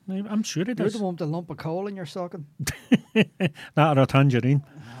 does. I'm sure he You're does. the one with the lump of coal in your stocking. That or a tangerine.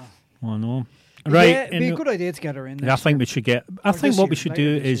 Oh, no. Right. Yeah, it'd be a and- good idea to get her in. I next think year. we should get. I Or think this what year, we should later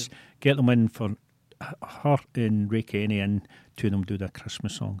do this is year. get them in for her and Ray Heaney and two of them do their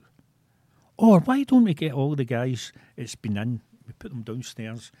Christmas songs. Or why don't we get all the guys it's been in? We put them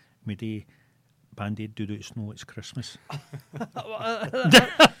downstairs. We do Band-Aid, Do It Snow, It's Christmas.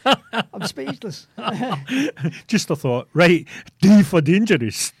 I'm speechless. Just a thought. Right, D for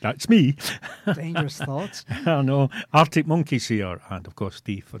Dangerous. That's me. Dangerous thoughts. I know. Arctic Monkeys here, and of course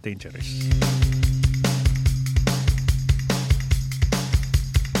D for Dangerous.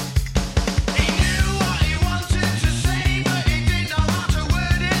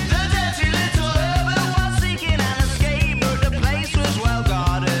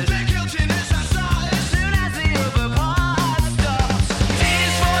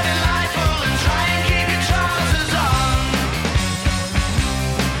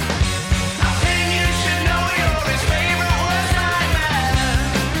 Favorite was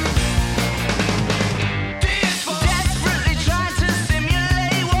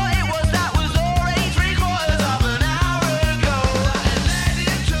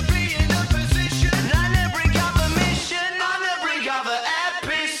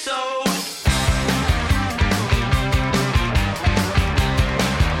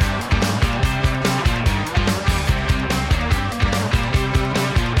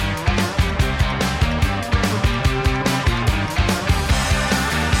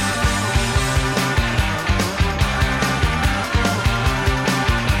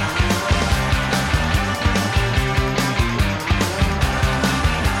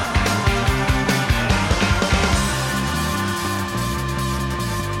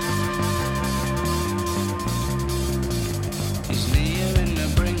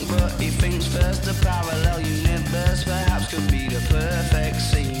first, a parallel universe perhaps could be the perfect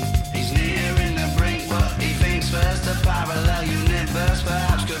scene. He's nearing the brink, but he thinks first, a parallel universe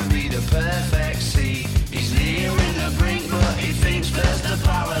perhaps could be the perfect scene. He's nearing the brink, but he thinks first, a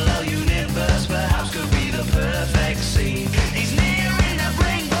parallel universe perhaps could be the perfect scene. He's nearing the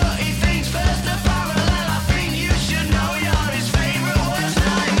brink, but he thinks first, a parallel. I think you should know you're his favorite worst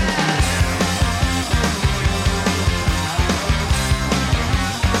nightmare.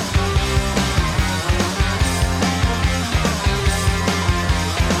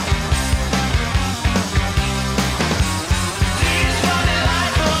 These funny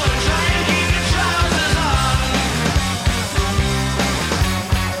light bulbs try and keep your trousers on.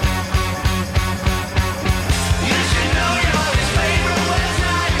 You should know you're his favorite worst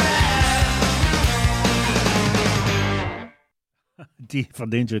nightmare. D for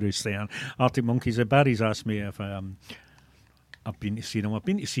Dangerous there. Arctic Monkeys. Barry's asked me if I've been to see them. I've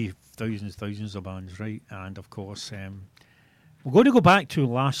been to see thousands of bands, right? And of course, we're going to go back to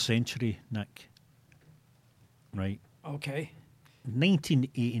last century, Nick. Right? Okay.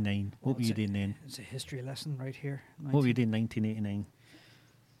 1989. What were you It's a- doing then? It's a history lesson right here. What were you doing in 1989?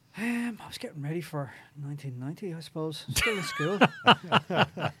 I was getting ready for 1990, I suppose. Still in school.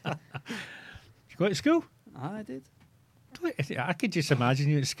 You go to school? I did. I could just imagine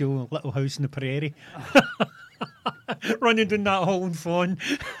you at school, a little house in the prairie, running down that hall and phone.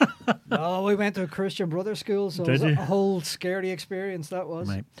 No, we went to a Christian Brothers school, so it Did was you? a whole scary experience that was.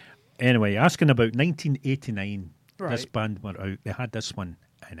 Right. Anyway, asking about 1989. This Right. band were out. They had this one,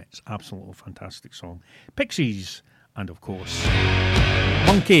 and it's absolutely fantastic song. Pixies, and of course,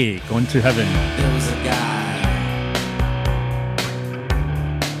 Monkey, Gone to Heaven. There was a guy.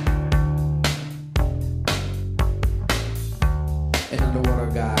 An underwater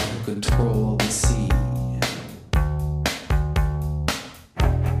guy who controlled the sea.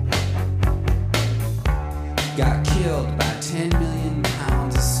 Got killed by 10 million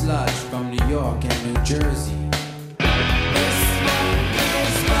pounds of sludge from New York and New Jersey.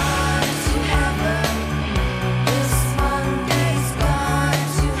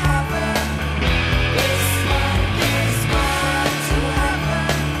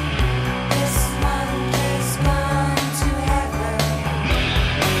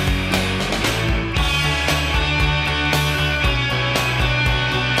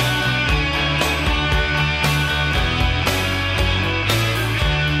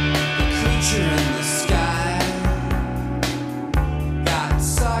 Creature in the sky got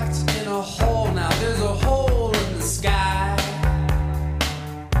sucked in a hole. Now there's a hole in the sky,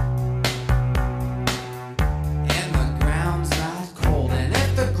 and the ground's not cold. And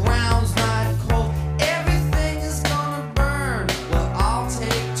if the ground's not cold, everything is gonna burn. Well, I'll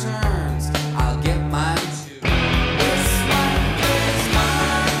take turns. I'll get mine too. This Monday's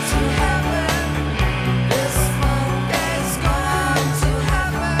gone to heaven. This Monday's gone to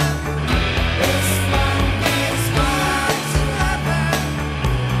heaven. This Monday's gone to heaven.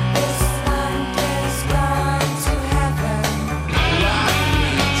 This Monday's gone to heaven. Rock me,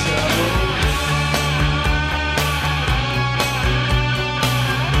 Joe.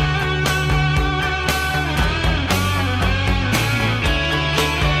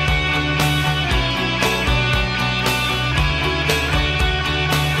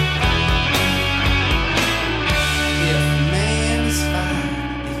 If man is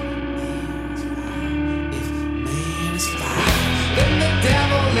fine, if man is fine, then the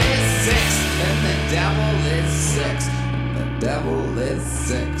devil is six, then the devil is six, the devil is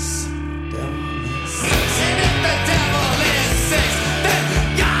six, devil is six. And if the devil is six, then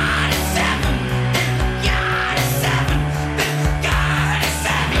God is seven, and God is seven, then God is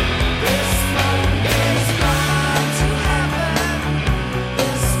seven. This Monday's gone to heaven.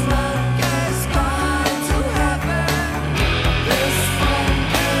 This Monday's gone to heaven. This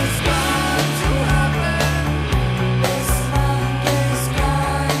Monday's gone to heaven. This Monday's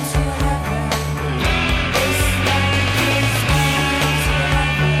gone to heaven. This Monday's gone to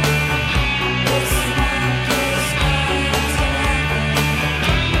heaven. This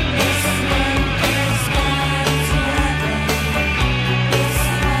Monday's gone to heaven. This Monday's gone to heaven. This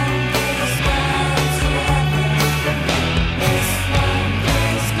Monday's gone to heaven. This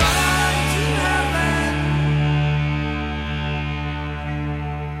Monday's gone to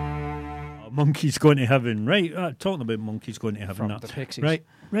heaven. Monkeys Going to Heaven. Right, talking about Monkeys Going to Heaven. From that. the Pixies.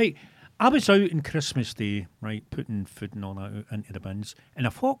 Right. I was out on Christmas Day, right, putting food and all that out into the bins, and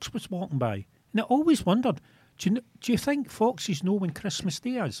a fox was walking by. And I always wondered, do you think foxes know when Christmas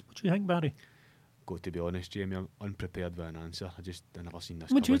Day is? What do you think, Barry? got to be honest, Jamie. I'm unprepared with an answer. I never seen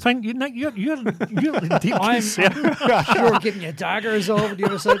this. What do you coming. think? Nick, you're in deep I'm concern. sure giving you daggers over the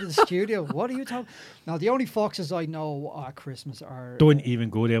other side of the studio. What are you talking? Now, the only foxes I know at Christmas are Don't even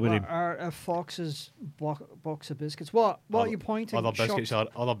go there with him. are foxes box of biscuits. What are you pointing? Other biscuits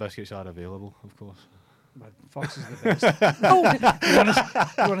Shops? are available, of course. Well, Fox is the best.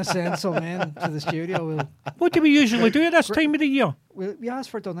 You want to send some in to the studio? What do we usually do at this time of the year? We ask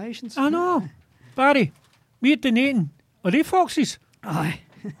for donations. I know. Barry, we're donating. Are they foxes? Aye.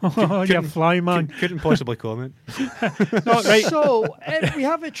 Oh, you fly, man. Couldn't possibly comment. Not right. So we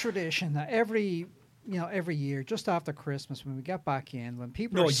have a tradition that every year, just after Christmas, when we get back in, when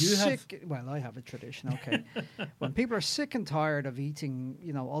people No, are you have. sick. Well, I have a tradition. Okay, when people are sick and tired of eating,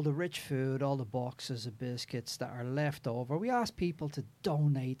 all the rich food, all the boxes of biscuits that are left over, we ask people to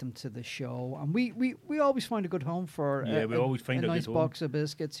donate them to the show, and we always find a good home for Yeah, we always find a a good nice home. box of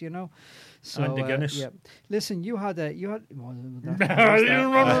biscuits. So And the Guinness. yeah. Listen, you had well,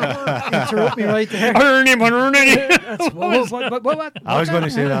 interrupt me right there. Ernie. That's, what? I was going to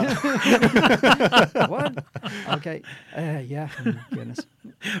say that. What? Okay. Yeah. Goodness.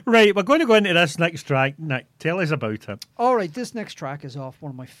 Right, we're going to go into this next track. Nick, tell us about it. All right. This next track is off one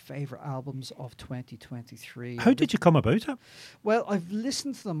of my favourite albums of 2023. How did you come about it? Well, I've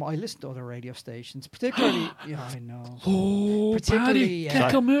listened to them. I listened to other radio stations, particularly. Yeah, I know. Oh, Particularly, Barry,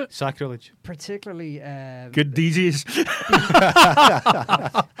 kick 'em out. Sacrilege. Particularly. Good DJs.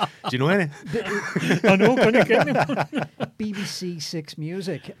 Do you know any? I know, can you get me? BBC Six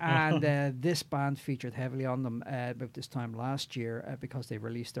Music, and this band featured heavily on them about this time last year because they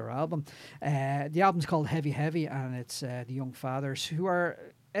released their album. The album's called Heavy Heavy, and it's the Young Fathers, who are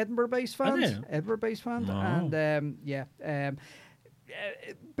Edinburgh-based fans. they? Edinburgh-based fans, Wow. and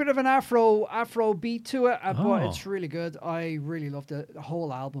bit of an Afro beat to it, but Oh. it's really good. I really love the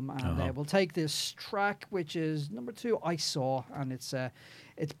whole album, and we'll take this track, which is number 2, I Saw, and it's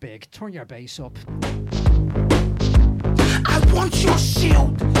big. Turn your bass up. I want your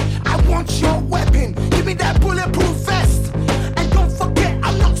shield. I want your weapon. Give me that bulletproof vest. And don't forget,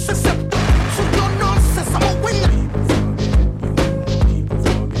 I'm not susceptible to your nonsense. I'm a winner.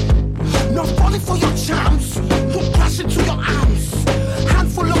 Not falling for your charms. Won't crash into your arms.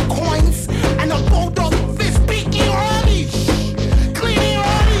 Handful of coins and a bold of fist. Speaking rubbish. Cleaning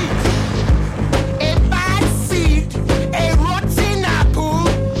rubbish. A bad seed. A rotten apple.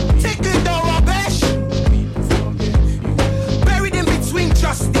 Take it the rubbish. Buried in between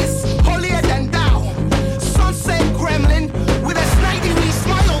justice, holier than thou. Sunset gremlin with a snidey wee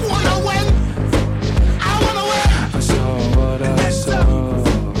smile. Wanna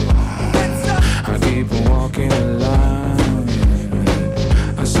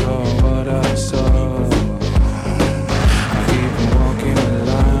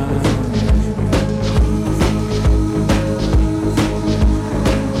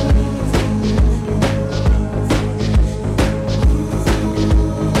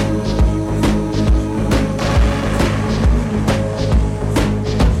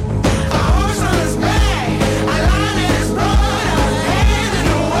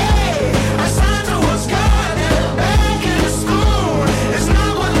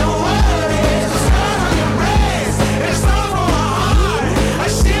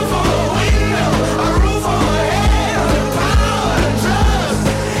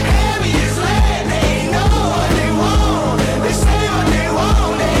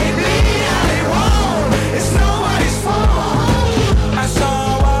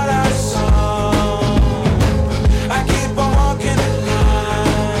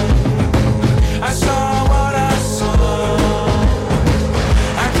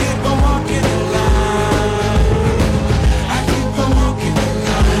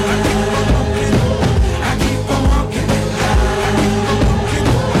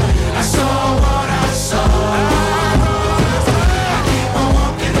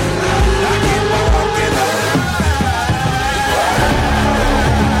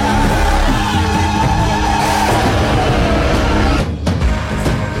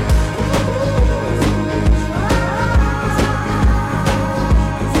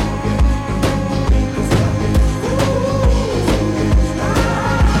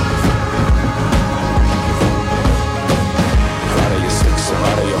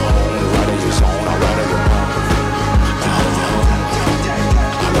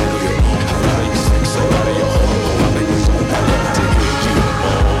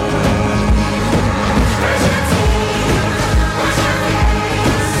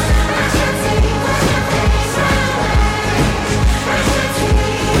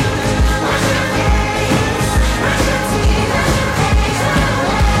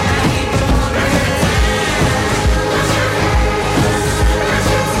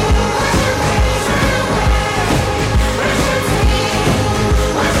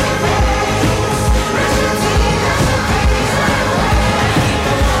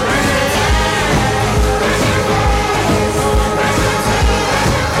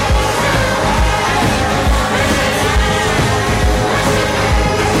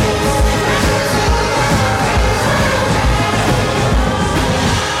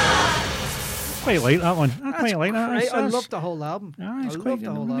quite like that one. I quite like that. Great. I love the whole album. Ah, it's I quite love good.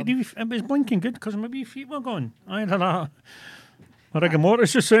 the whole album. It was blinking good because my wee feet were gone. Either that. A rigor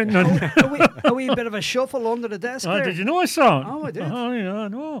mortis is sitting on. A wee bit of a shuffle under the desk Oh, there. did you know I saw it? Oh, I did. Oh, yeah, I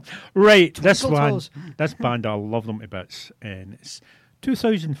know. Right, this Twinkle one, toes. this band, I love them to bits. And it's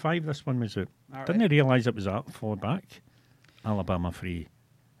 2005, this one was out. All Didn't right. realise it was that far back. Alabama Free.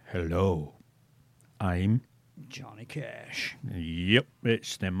 Hello, I'm... Johnny Cash. Yep,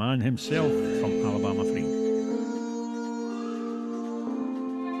 it's the man himself from Alabama Free.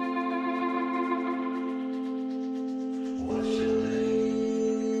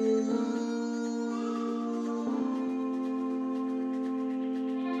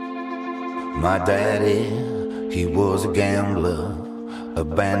 My daddy, he was a gambler,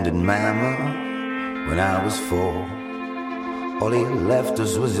 abandoned mama when I was 4. All he left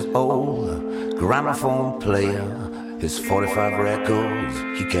us was his old gramophone player, his 45 records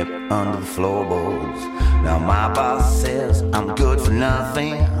he kept under the floorboards. Now my boss says I'm good for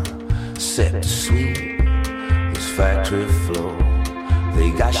nothing except to sweep this factory floor.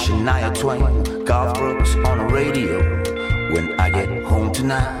 They got Shania Twain, Garth Brooks on the radio. When I get home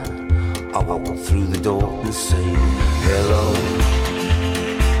tonight, I walk through the door and say, hello,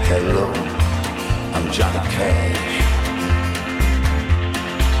 hello, I'm Johnny Cash.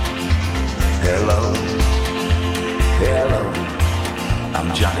 Hello, hello,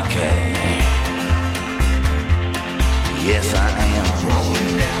 I'm Johnny Cash. Yes, I am.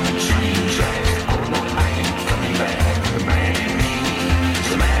 Rolling down the train track. Oh no, I ain't coming back. The man in me is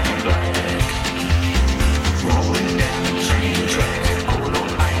the man in black. Rolling down the train track. Oh no,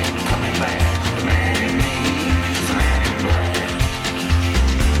 I ain't coming back. The man in me is the man in black.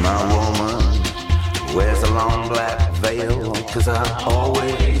 My woman wears a long black veil, 'cause I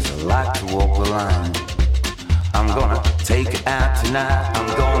always like to walk the line. I'm gonna take it out tonight. I'm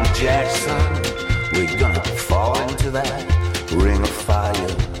going to Jackson. We're gonna fall into that ring of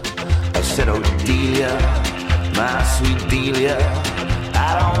fire. I said, oh Delia, my sweet Delia, I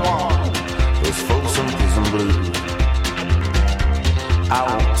don't want those folks on prison blue. I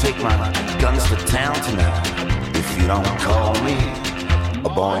won't take my guns to town tonight if you don't call me a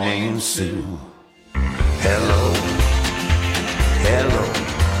boy named Sue. Hello, hello,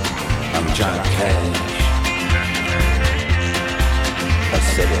 I'm Johnny Cash. I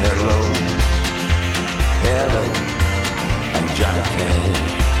said hello, hello, I'm Johnny Cash.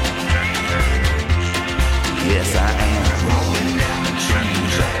 Yes, I am. Rolling down the train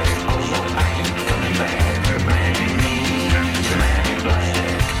track. Oh no, I ain't coming back. The man in me is the man in black.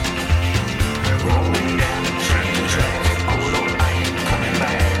 Rolling down the train track. Oh no, I ain't coming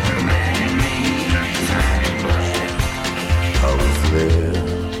back. The man in me is the man in black. I was there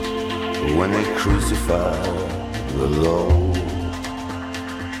when they crucified the Lord.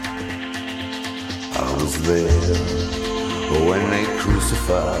 I was there when they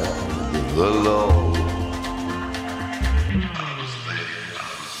crucified the Lord.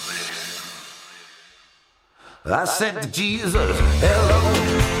 I said to Jesus, hello,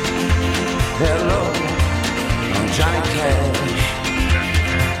 hello, I'm Johnny Cash.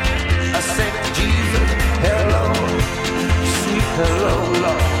 I said to Jesus, hello, sweet hello,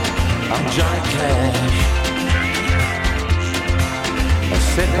 Lord, I'm Johnny Cash. I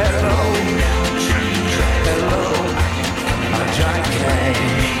said hello, hello, I'm Johnny Cash.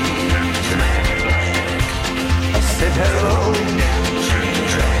 I said hello,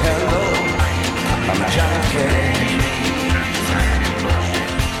 hello, I'm Johnny Cash.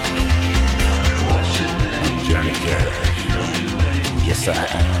 I'm Johnny Cash. Yes, I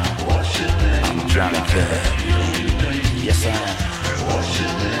am. I'm Johnny Cash. Yes, I am.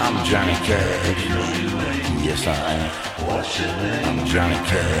 I'm Johnny Cash. Yes, I am. I'm Johnny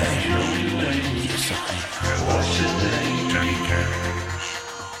Cash. Yes, I am. Johnny Cash.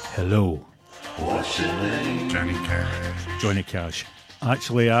 Hello, Johnny Cash. Johnny Cash.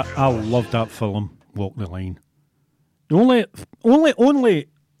 Actually, I love that film, Walk the Line. The only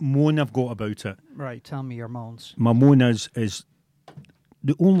moan I've got about it, Right, tell me your moans. my moan is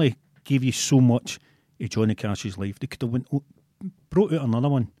they only gave you so much of Johnny Cash's life. They could have brought out another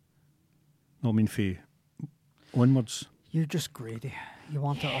one. Not mean for onwards. You're just greedy. You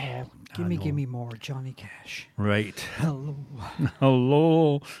want it all. Give me more Johnny Cash. Right. Hello.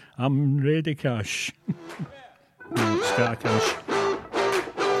 Hello, I'm ready, Cash. No, Scatter Cash.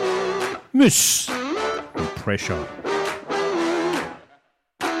 Moose. And Pressure.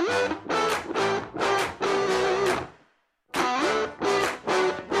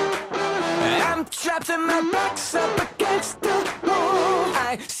 I'm trapped and my back's up against the wall.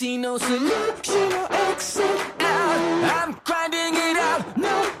 I see no solution or exit out. I'm grinding it out,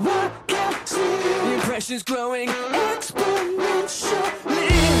 no one can see. Frustration's growing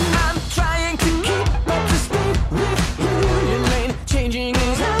exponentially. I'm trying to keep up to speed with you. Your lane changing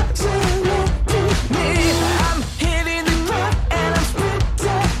is accelerating me. I'm hitting the ground and I'm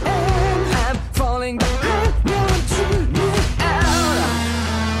sprinting. I'm falling behind, now I'm tuning out.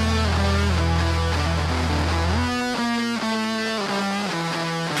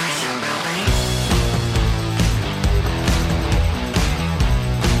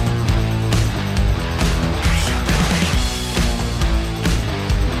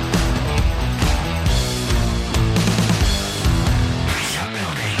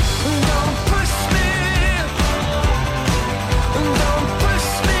 Don't push me. Don't push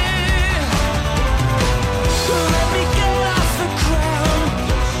me. Let me get off the ground.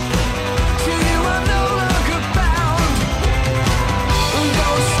 To you I'm no longer bound.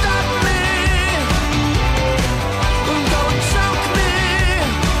 Don't stop me. Don't choke me.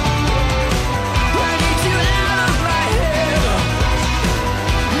 I need you out of my head.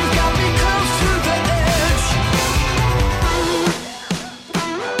 You've got me close to the edge.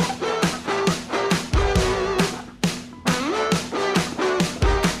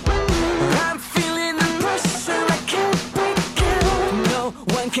 I'm feeling the pressure, I can't break it. No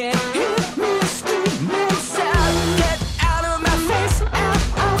one can hear me scream and shout. Get out of my face, out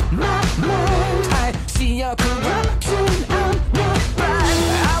of my mind. I see your corruption on your pride.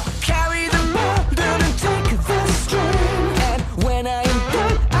 I'll carry the burden and take the strain. And when I am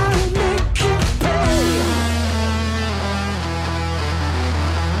done, I'll make you pay.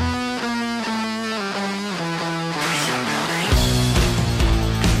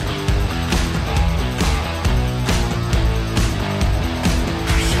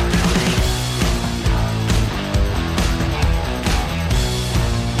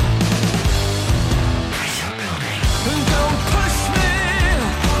 Don't push me.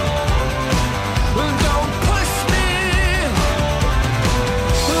 Don't push me.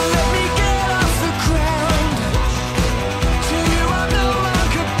 Let me get off the ground. To you I'm no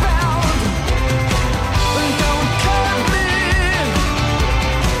longer bound. Don't cut me.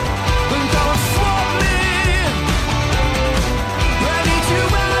 Don't swap me. I need you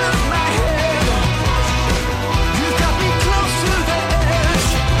out of my head. You've got me close to the edge.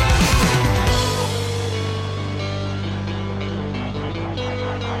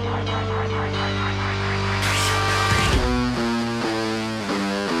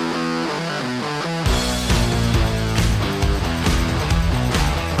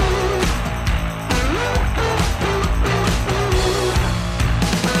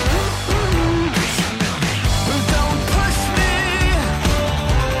 Don't push me.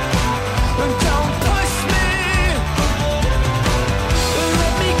 Don't push me.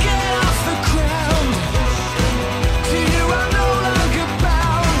 Let me get off the ground. To you I'm no longer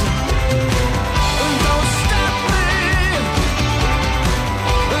bound. Don't stop me.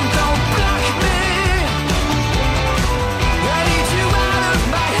 Don't block me. I need you out of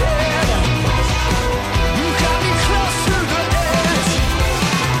my head. You got me close to the edge.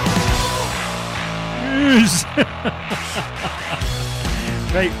 Muse.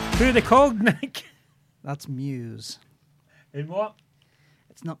 Right, who are they called, Nick? That's Muse. In what?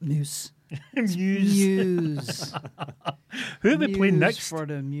 It's not Muse. Muse. Muse. Who are they playing Muse next? for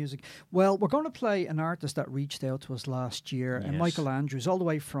the music? Well, we're going to play an artist that reached out to us last year, Yes. Michael Andrews, all the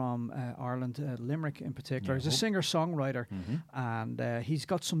way from Ireland, Limerick in particular. He's a Yeah. singer-songwriter, and he's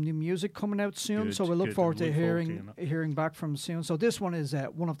got some new music coming out soon, Good, so we look good. forward to Look forward to hearing back from him soon. So this one is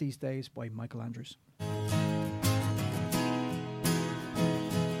One of These Days by Michael Andrews.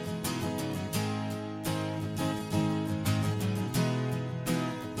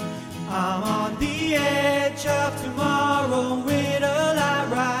 I'm on the edge of tomorrow with a light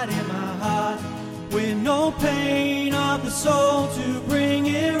right in my heart, with no pain of the soul to bring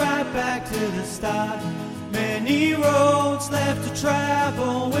it right back to the start. Many roads left to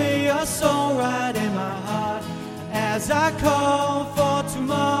travel with your soul right in my heart. As I call for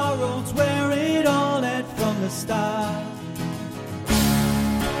tomorrow's where it all led from the start.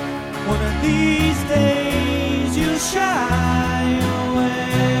 One of these days you'll shy away.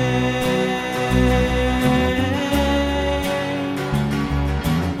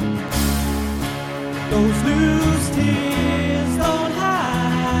 Those loose tears don't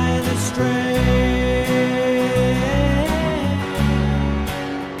hide the stray.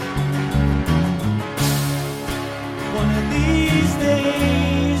 One of these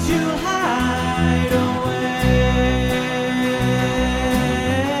days you'll hide away.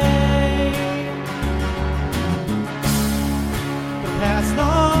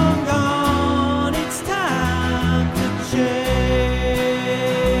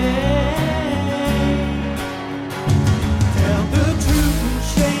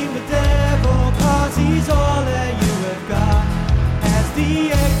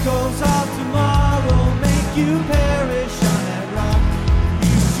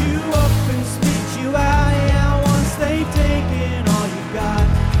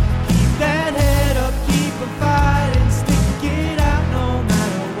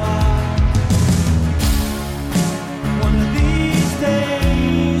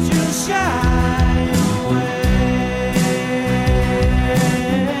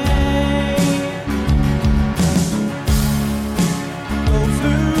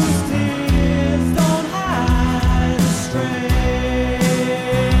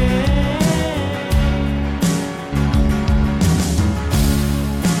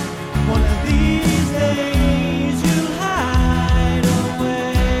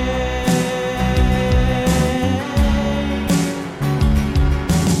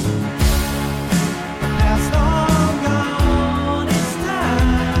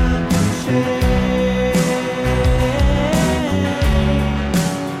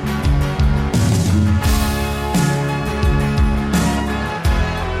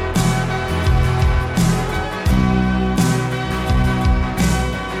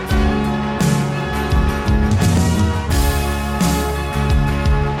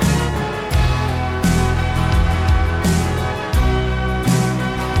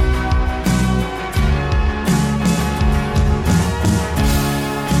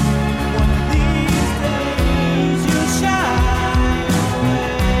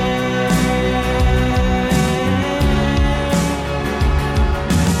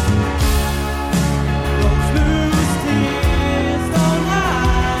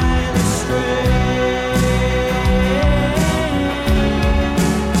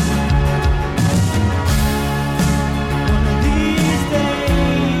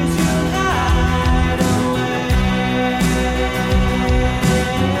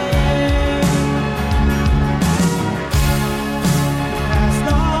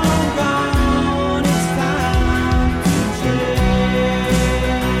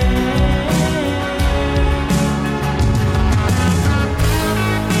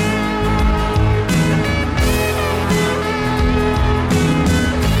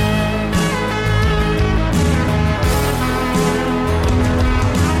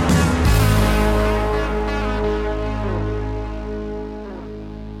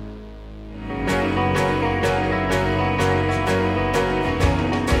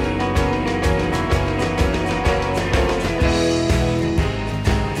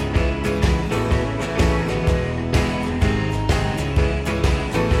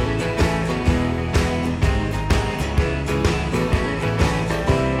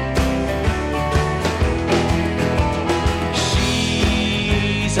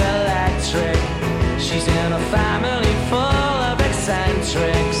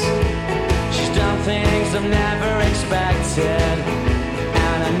 I've never expected,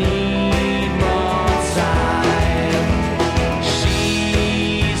 and I need more time.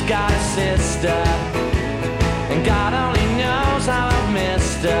 She's got a sister, and God only knows how I've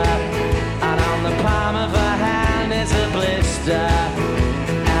missed her. And on the palm of her hand is a blister,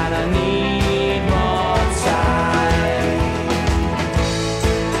 and I need more time.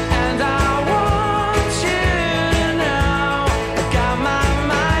 And I want you to know I've got my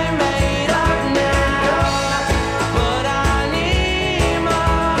mind made up now, but I need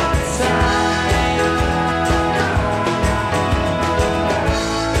more time.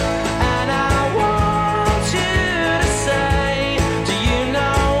 And I want you to say, do you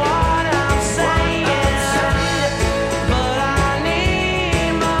know what I'm saying? But I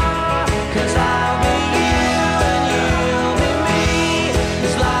need more, 'cause I'll be you and you'll be me.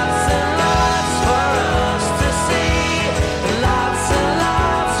 There's lots and lots for us to see, lots and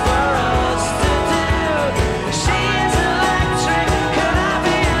lots for us to do. She's electric, could I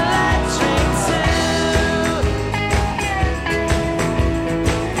be electric too?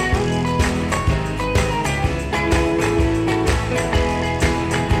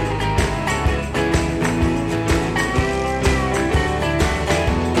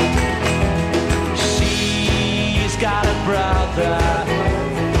 She's got a brother,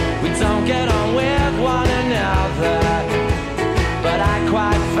 we don't get on with one another, but I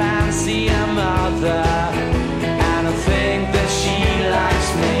quite fancy a mother, and I think that she likes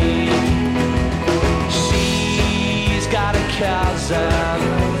me. She's got a cousin,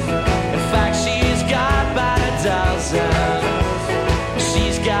 in fact she's got about a dozen.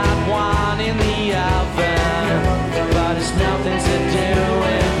 She's got one in the oven, but it's nothing to do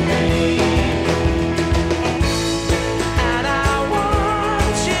with me. And I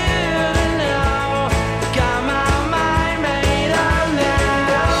want you to know, got my mind made up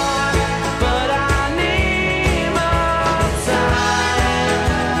now, but I need more time.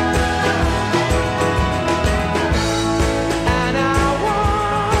 And I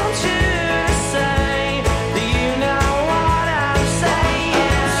want you to say, do you know what I'm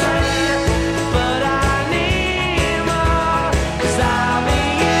saying? But I need more, 'cause I'll be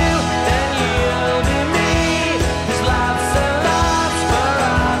you and you'll be me. There's lots and lots for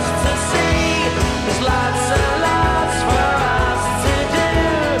us to see, there's lots and lots for us to do.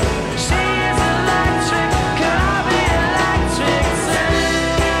 She's electric, can I be electric too?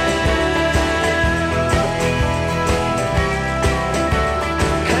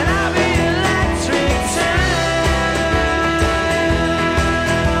 Can I be electric too?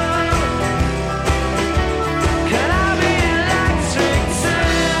 Can I be electric too?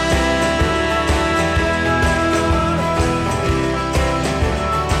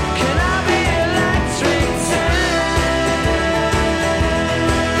 Can I be electric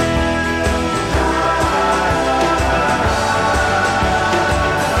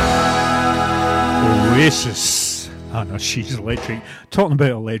Oasis. I know she's electric. Talking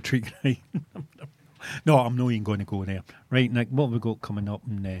about electric, right? No, I'm not even going to go there. Right, Nick, what have we got coming up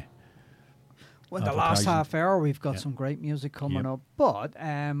in there? Well, in the last Advertising. half hour, we've got Yeah. some great music coming Yep. up. But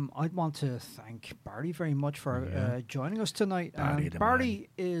I'd want to thank Barry very much for joining us tonight. Barry the Barry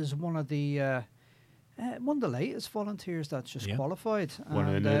is one of the latest volunteers that's just Yep. qualified. One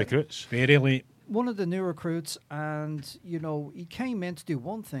of the And, new recruits. Very late. one of the new recruits, and he came in to do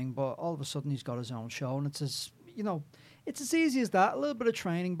one thing, but all of a sudden he's got his own show, and it's as easy as that. A little bit of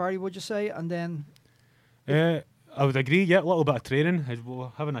training, Barry, would you say, and then I would agree, yeah, a little bit of training. As we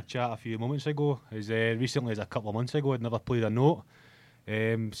were having a chat a few moments ago, as recently as a couple of months ago, I'd never played a note.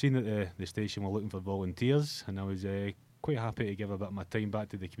 Seen that the station were looking for volunteers, and I was quite happy to give a bit of my time back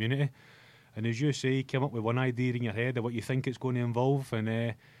to the community. And as you say, you come up with one idea in your head of what you think it's going to involve,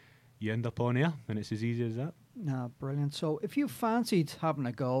 and you end up on air, and it's as easy as that. no, brilliant. So if you fancied having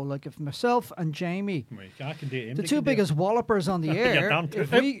a go, like if myself and Jamie, I can do it. the two biggest wallopers on the You're air, damn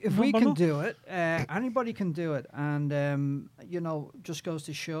if we No, can no. do it, anybody can do it. And just goes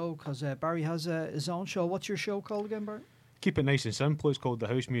to show, because Barry has his own show. What's your show called again, Barry? Keep it nice and simple. It's called the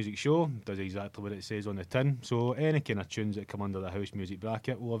House Music Show. Does exactly what it says on the tin. So any kind of tunes that come under the house music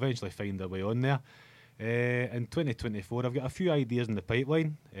bracket will eventually find their way on there. In 2024, I've got a few ideas in the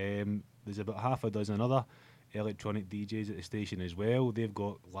pipeline. There's about half a dozen other electronic DJs at the station as well. They've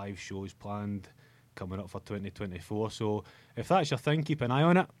got live shows planned coming up for 2024. So if that's your thing, keep an eye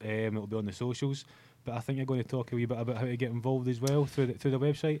on it. It'll be on the socials. But I think you're going to talk a wee bit about how to get involved as well through the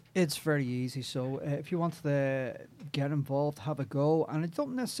website. It's very easy. So if you want the get involved, have a go, and it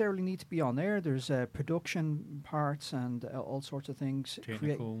don't necessarily need to be on air. There's production parts and all sorts of things,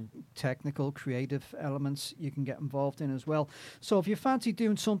 technical, creative elements you can get involved in as well. So if you fancy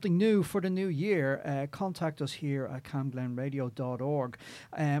doing something new for the new year, contact us here at camglenradio.org,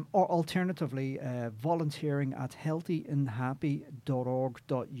 or alternatively volunteering at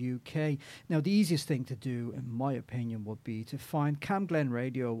healthyandhappy.org.uk. Now the easiest thing to do, in my opinion, would be to find Cam Glen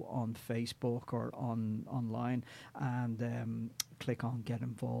Radio on Facebook or online and click on Get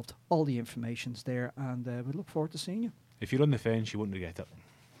Involved. All the information's there, and we look forward to seeing you. If you're on the fence, you won't regret it.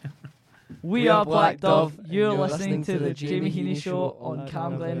 We are Black Dove. You're listening to the Jamie Heaney Show on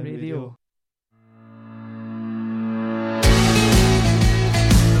Cam Glen Radio.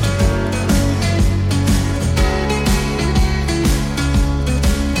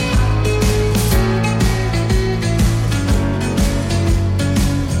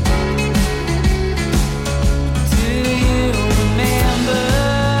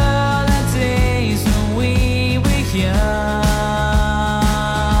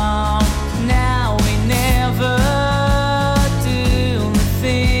 Now we never do the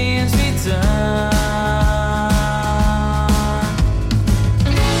things we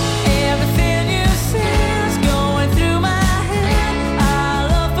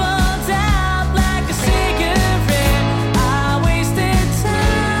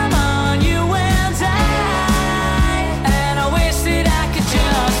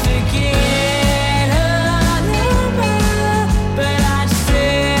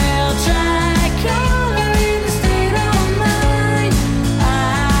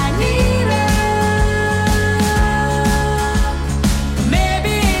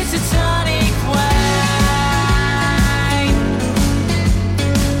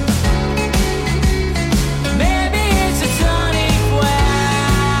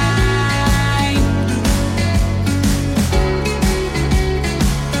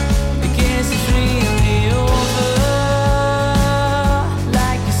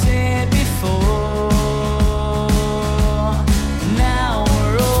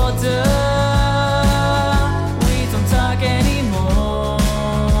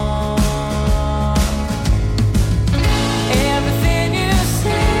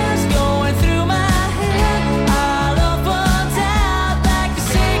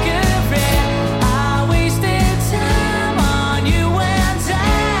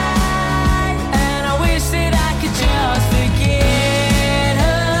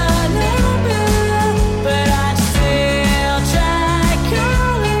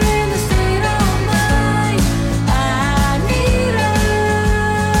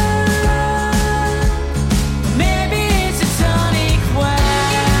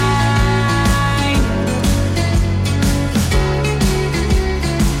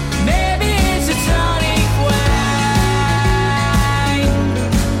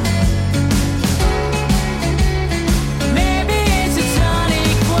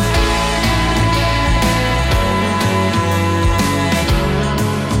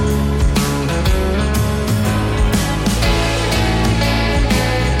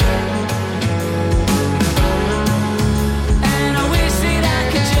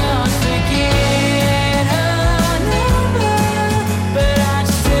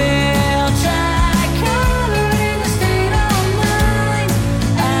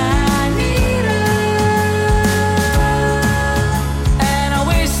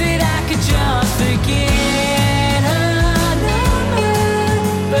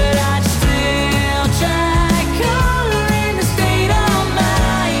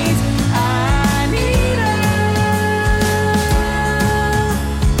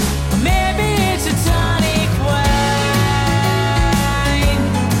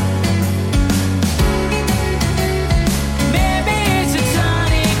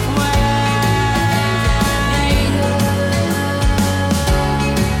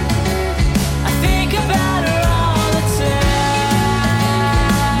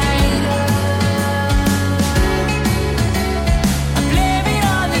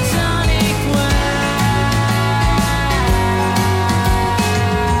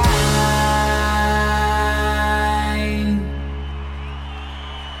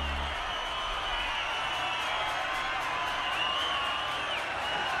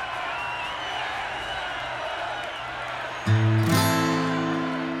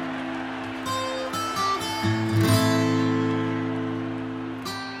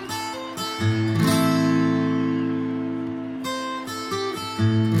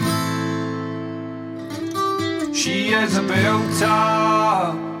She is a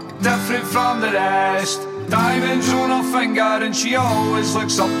belter, different from the rest. Diamonds on her finger and she always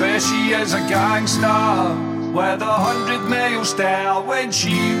looks her best. She is a gangster, with 100-mile stare when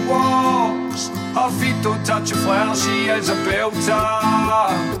she walks. Her feet don't touch a floor, she is a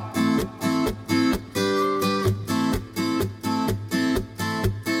belter.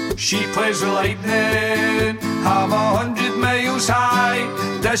 She plays with lightning, hammer 100 miles high,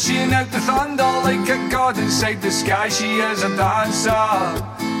 dishing out the thunder like a god inside the sky. She is a dancer,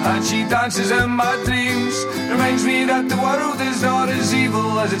 and she dances in my dreams. Reminds me that the world is not as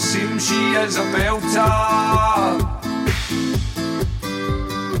evil as it seems. She is a belter.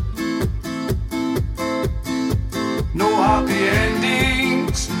 No happy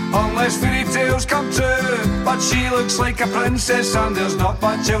endings, unless fairy tales come true. But she looks like a princess and there's not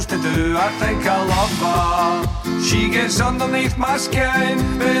much else to do. I think I love her. She gets underneath my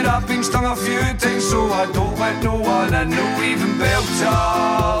skin, but I've been stung a few times, so I don't let no one I know even belt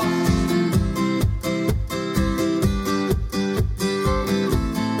her.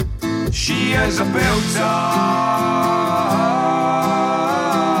 She is a belter.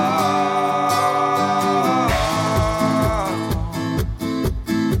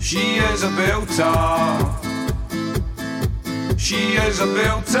 She is a belter. She is a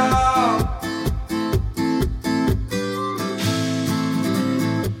belter.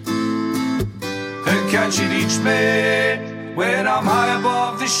 How can she reach me when I'm high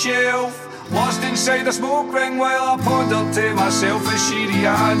above the shelf? Lost inside a smoke ring while I ponder to myself, is she the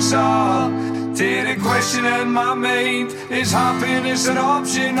answer to the question in my mind? Is happiness an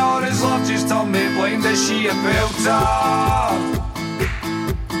option, or is love just turned me blind? Is she a belter?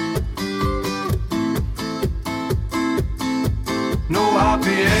 No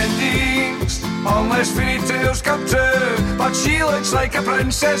happy endings, unless fairy tales come true. But she looks like a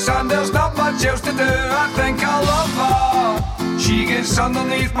princess and there's not much else to do. I think I love her. She gets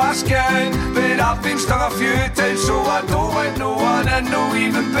underneath my skin, but I've been stung a few times, so I don't let no one in, no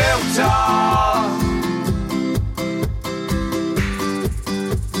even belter.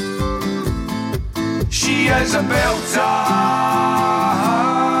 She is a belter.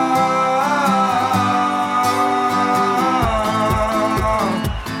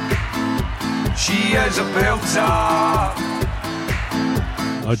 She is a belter.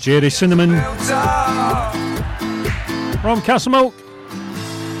 Oh, Jerry Cinnamon Belter. from Castlemilk.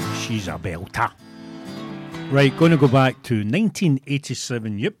 She's a belter. Right, going to go back to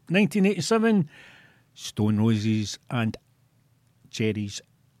 1987. Yep, 1987. Stone Roses and Jerry's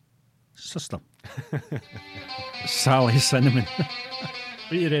sister, Sally Cinnamon.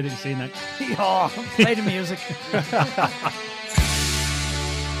 Are you ready to say that? Oh, play the music.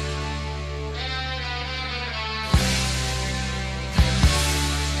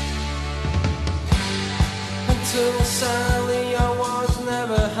 Until Sally, I was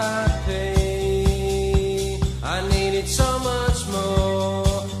never happy. I needed so much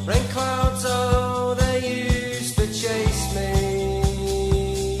more. Rain clouds, oh, they used to chase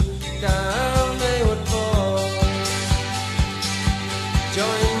me. Down they would pour.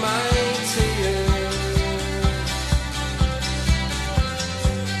 Join my tears.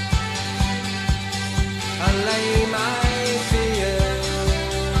 I lay my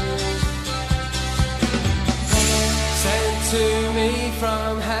to me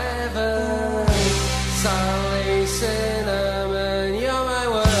from heaven, Sally Cinnamon, you're my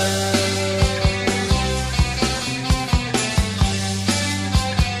word.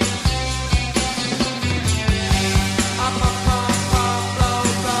 Up, up, up, up, blow,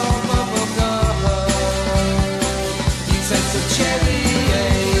 blow, bubble, go. You take the cherry,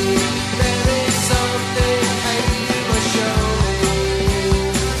 there is something you must show me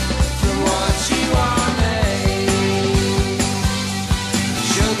from what you are.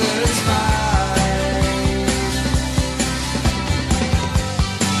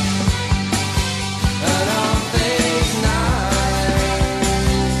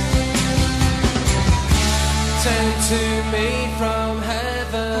 To me from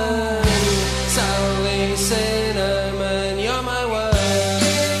heaven, Sally Cinnamon, you're my world.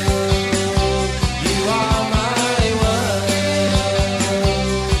 You are my world.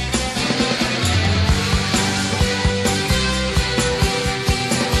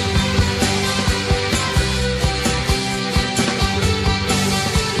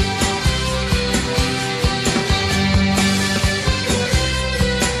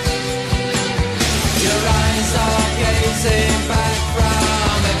 Your eyes are gazing back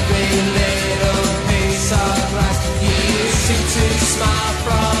from every little piece of glass. You seem to smile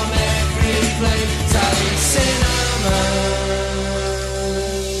from every flame. Sally Cinnamon,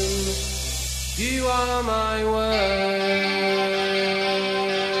 you are my world.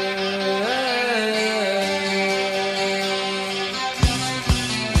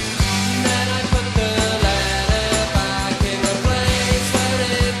 Then I put the letter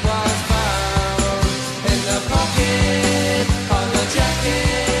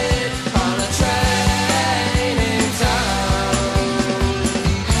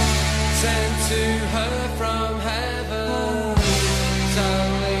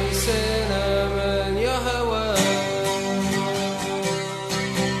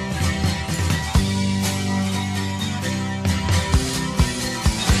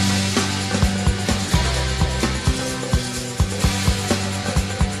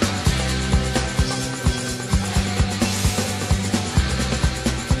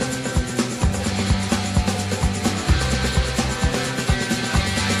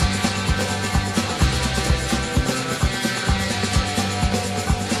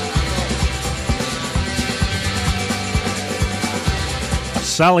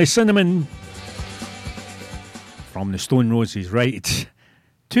Sally Cinnamon from the Stone Roses, right?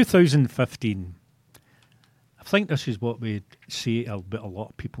 2015. I think this is what we say about a lot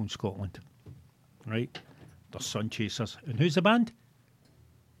of people in Scotland, right? They're Sun Chasers. And who's the band?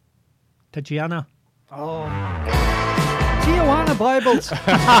 Tijuana. Oh. Tijuana Bibles.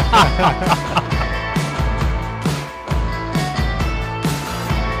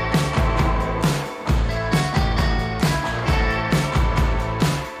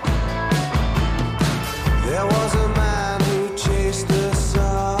 There was a man who chased the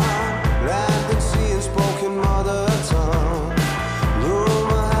sun, land and sea and spoken mother tongue.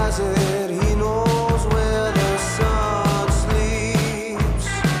 Rumor has it he knows where the sun sleeps.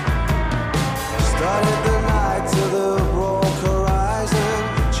 Studied the night to the broke horizon,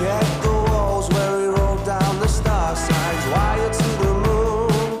 checked the walls where he wrote down the star signs. Wired to the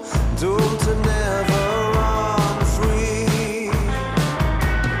moon, doomed to never run free.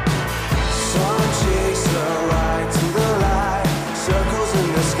 Sun chaser, right to the light, circles in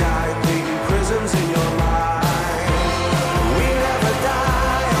the sky, painting prisms in your mind. We never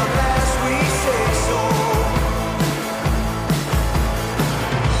die unless we say so.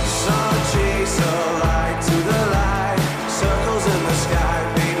 Sun chaser, right to the light, circles in the sky,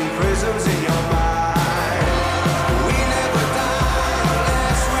 painting prisms in your mind. We never die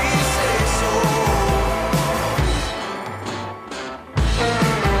unless we say so.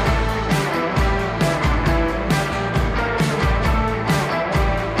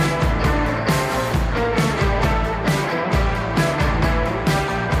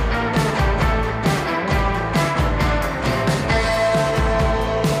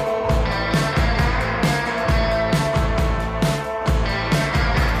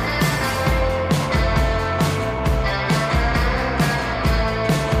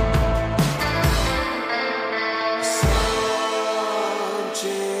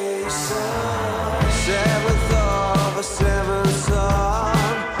 Seventh of a seventh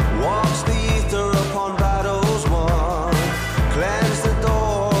son walks the ether upon battles won. Cleanse the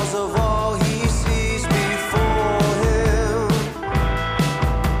doors of all he sees before him.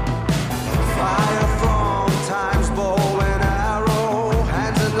 Fire from time's bow and arrow,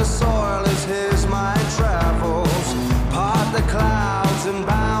 hands in the soil as his mind travels. Part the clouds and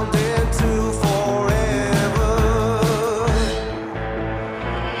bound into forever.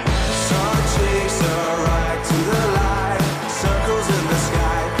 Sun chaser, right to the light, circles in the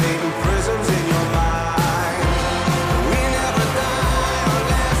sky, painting prisms in your mind. We never die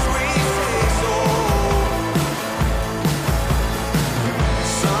unless we say so.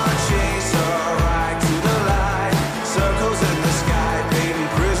 Sun chaser, right to the light, circles in the sky, painting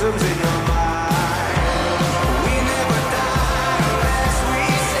prisms in your mind. We never die unless we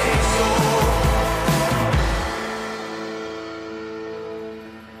say so.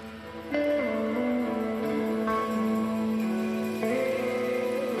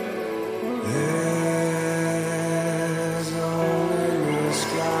 There's only the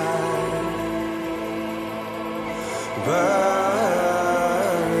sky, burning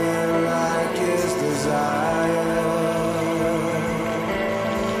like his desire.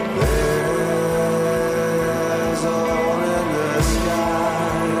 There's only the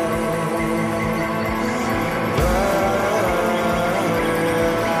sky, burning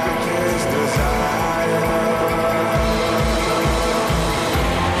like his desire.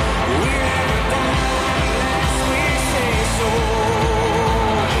 We never die unless we say so.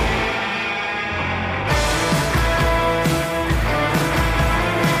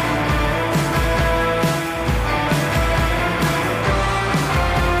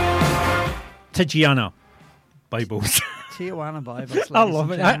 Tijuana Bibles. Tijuana Bibles. I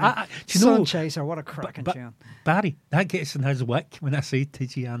love it. Do you Sun know, Chaser, what a cracking tune. Barry, that gets in his wick when I say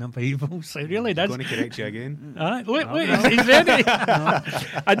Tijuana Bibles. It really does. Going to correct you again. Look, he's ready. And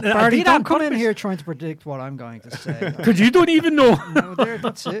I Barry, did that don't come in purpose. here trying to predict what I'm going to say. Because you don't even know. No,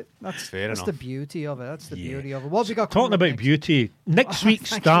 that's it. That's Fair the enough. beauty of it. That's the beauty of it. What have we got Talking coming up about next? beauty, next week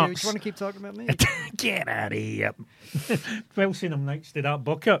Thank you. starts. Do you want to keep talking about me? Get out of here. Well, seen him next to that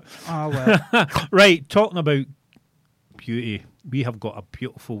bucket. Oh, well. Right, talking about beauty, we have got a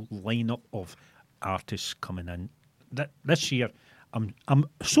beautiful lineup of artists coming in this year. I'm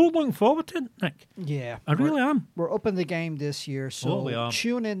so looking forward to it, Nick. Yeah, I really am. We're up in the game this year, so we are.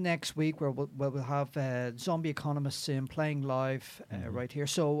 tune in next week where we'll have Zombie Economists in playing live right here.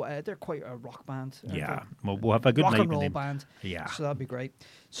 So they're quite a rock band. Yeah, we'll have a good rock night and with roll them. band. Yeah. So that'd be great.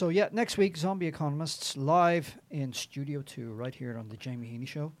 So yeah, next week Zombie Economists live in Studio 2 right here on the Jamie Heaney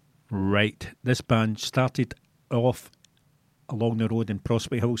Show. Right, this band started off along the road in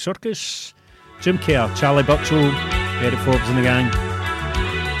Prospect Hill Circus. Jim Kerr, Charlie Butchell, Eric Forbes and the gang.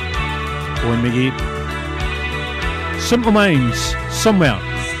 Owen McGee. Simple Minds, Somewhere.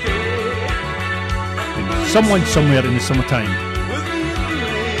 Someone somewhere in the summertime.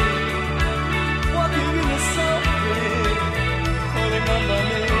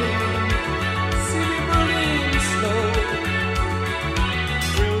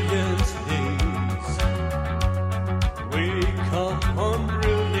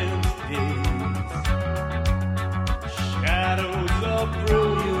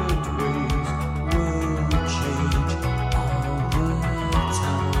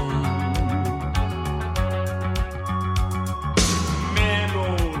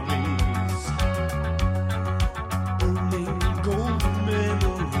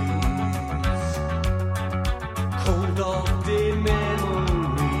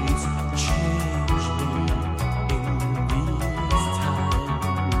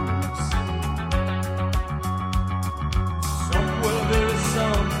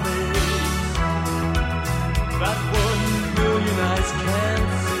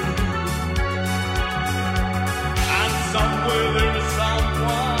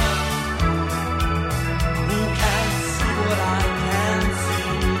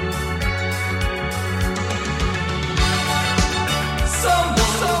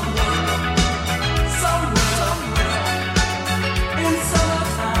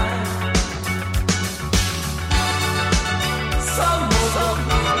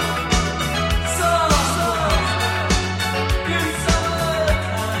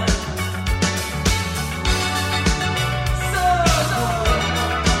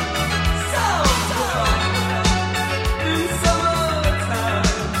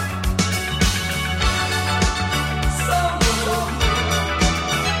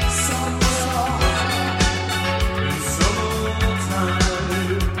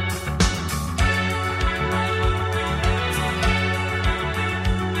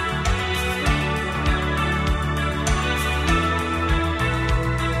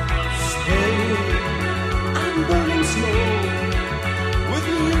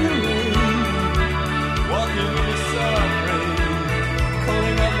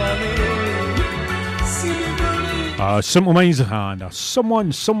 Simple Minds and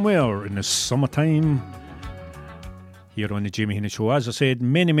Someone Somewhere in the Summertime here on the Jamie Heaney Show. As I said,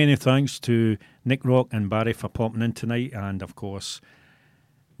 many thanks to Nick Rock and Barry for popping in tonight, and of course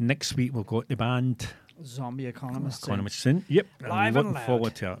next week we've got the band Zombie Economists. In. Yep, Live I'm and looking loud.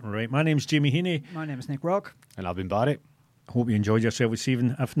 forward to it. Right, my name's Jamie Heaney. My name is Nick Rock. And I've been Barry. Hope you enjoyed yourself this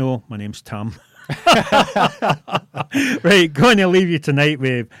evening. If no, my name's Tom. Right, going to leave you tonight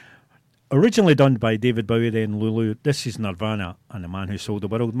with, originally done by David Bowie, then Lulu. This is Nirvana and the Man Who Sold the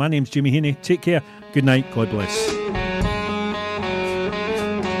World. My name's Jamie Heaney. Take care. Good night. God bless.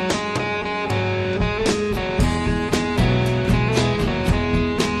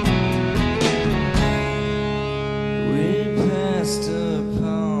 We passed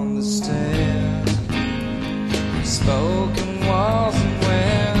upon the stair, spoken wasn't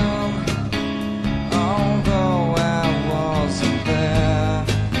well, although I wasn't there.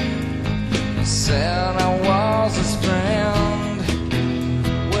 He said I was his friend,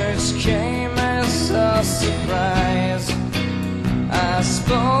 which came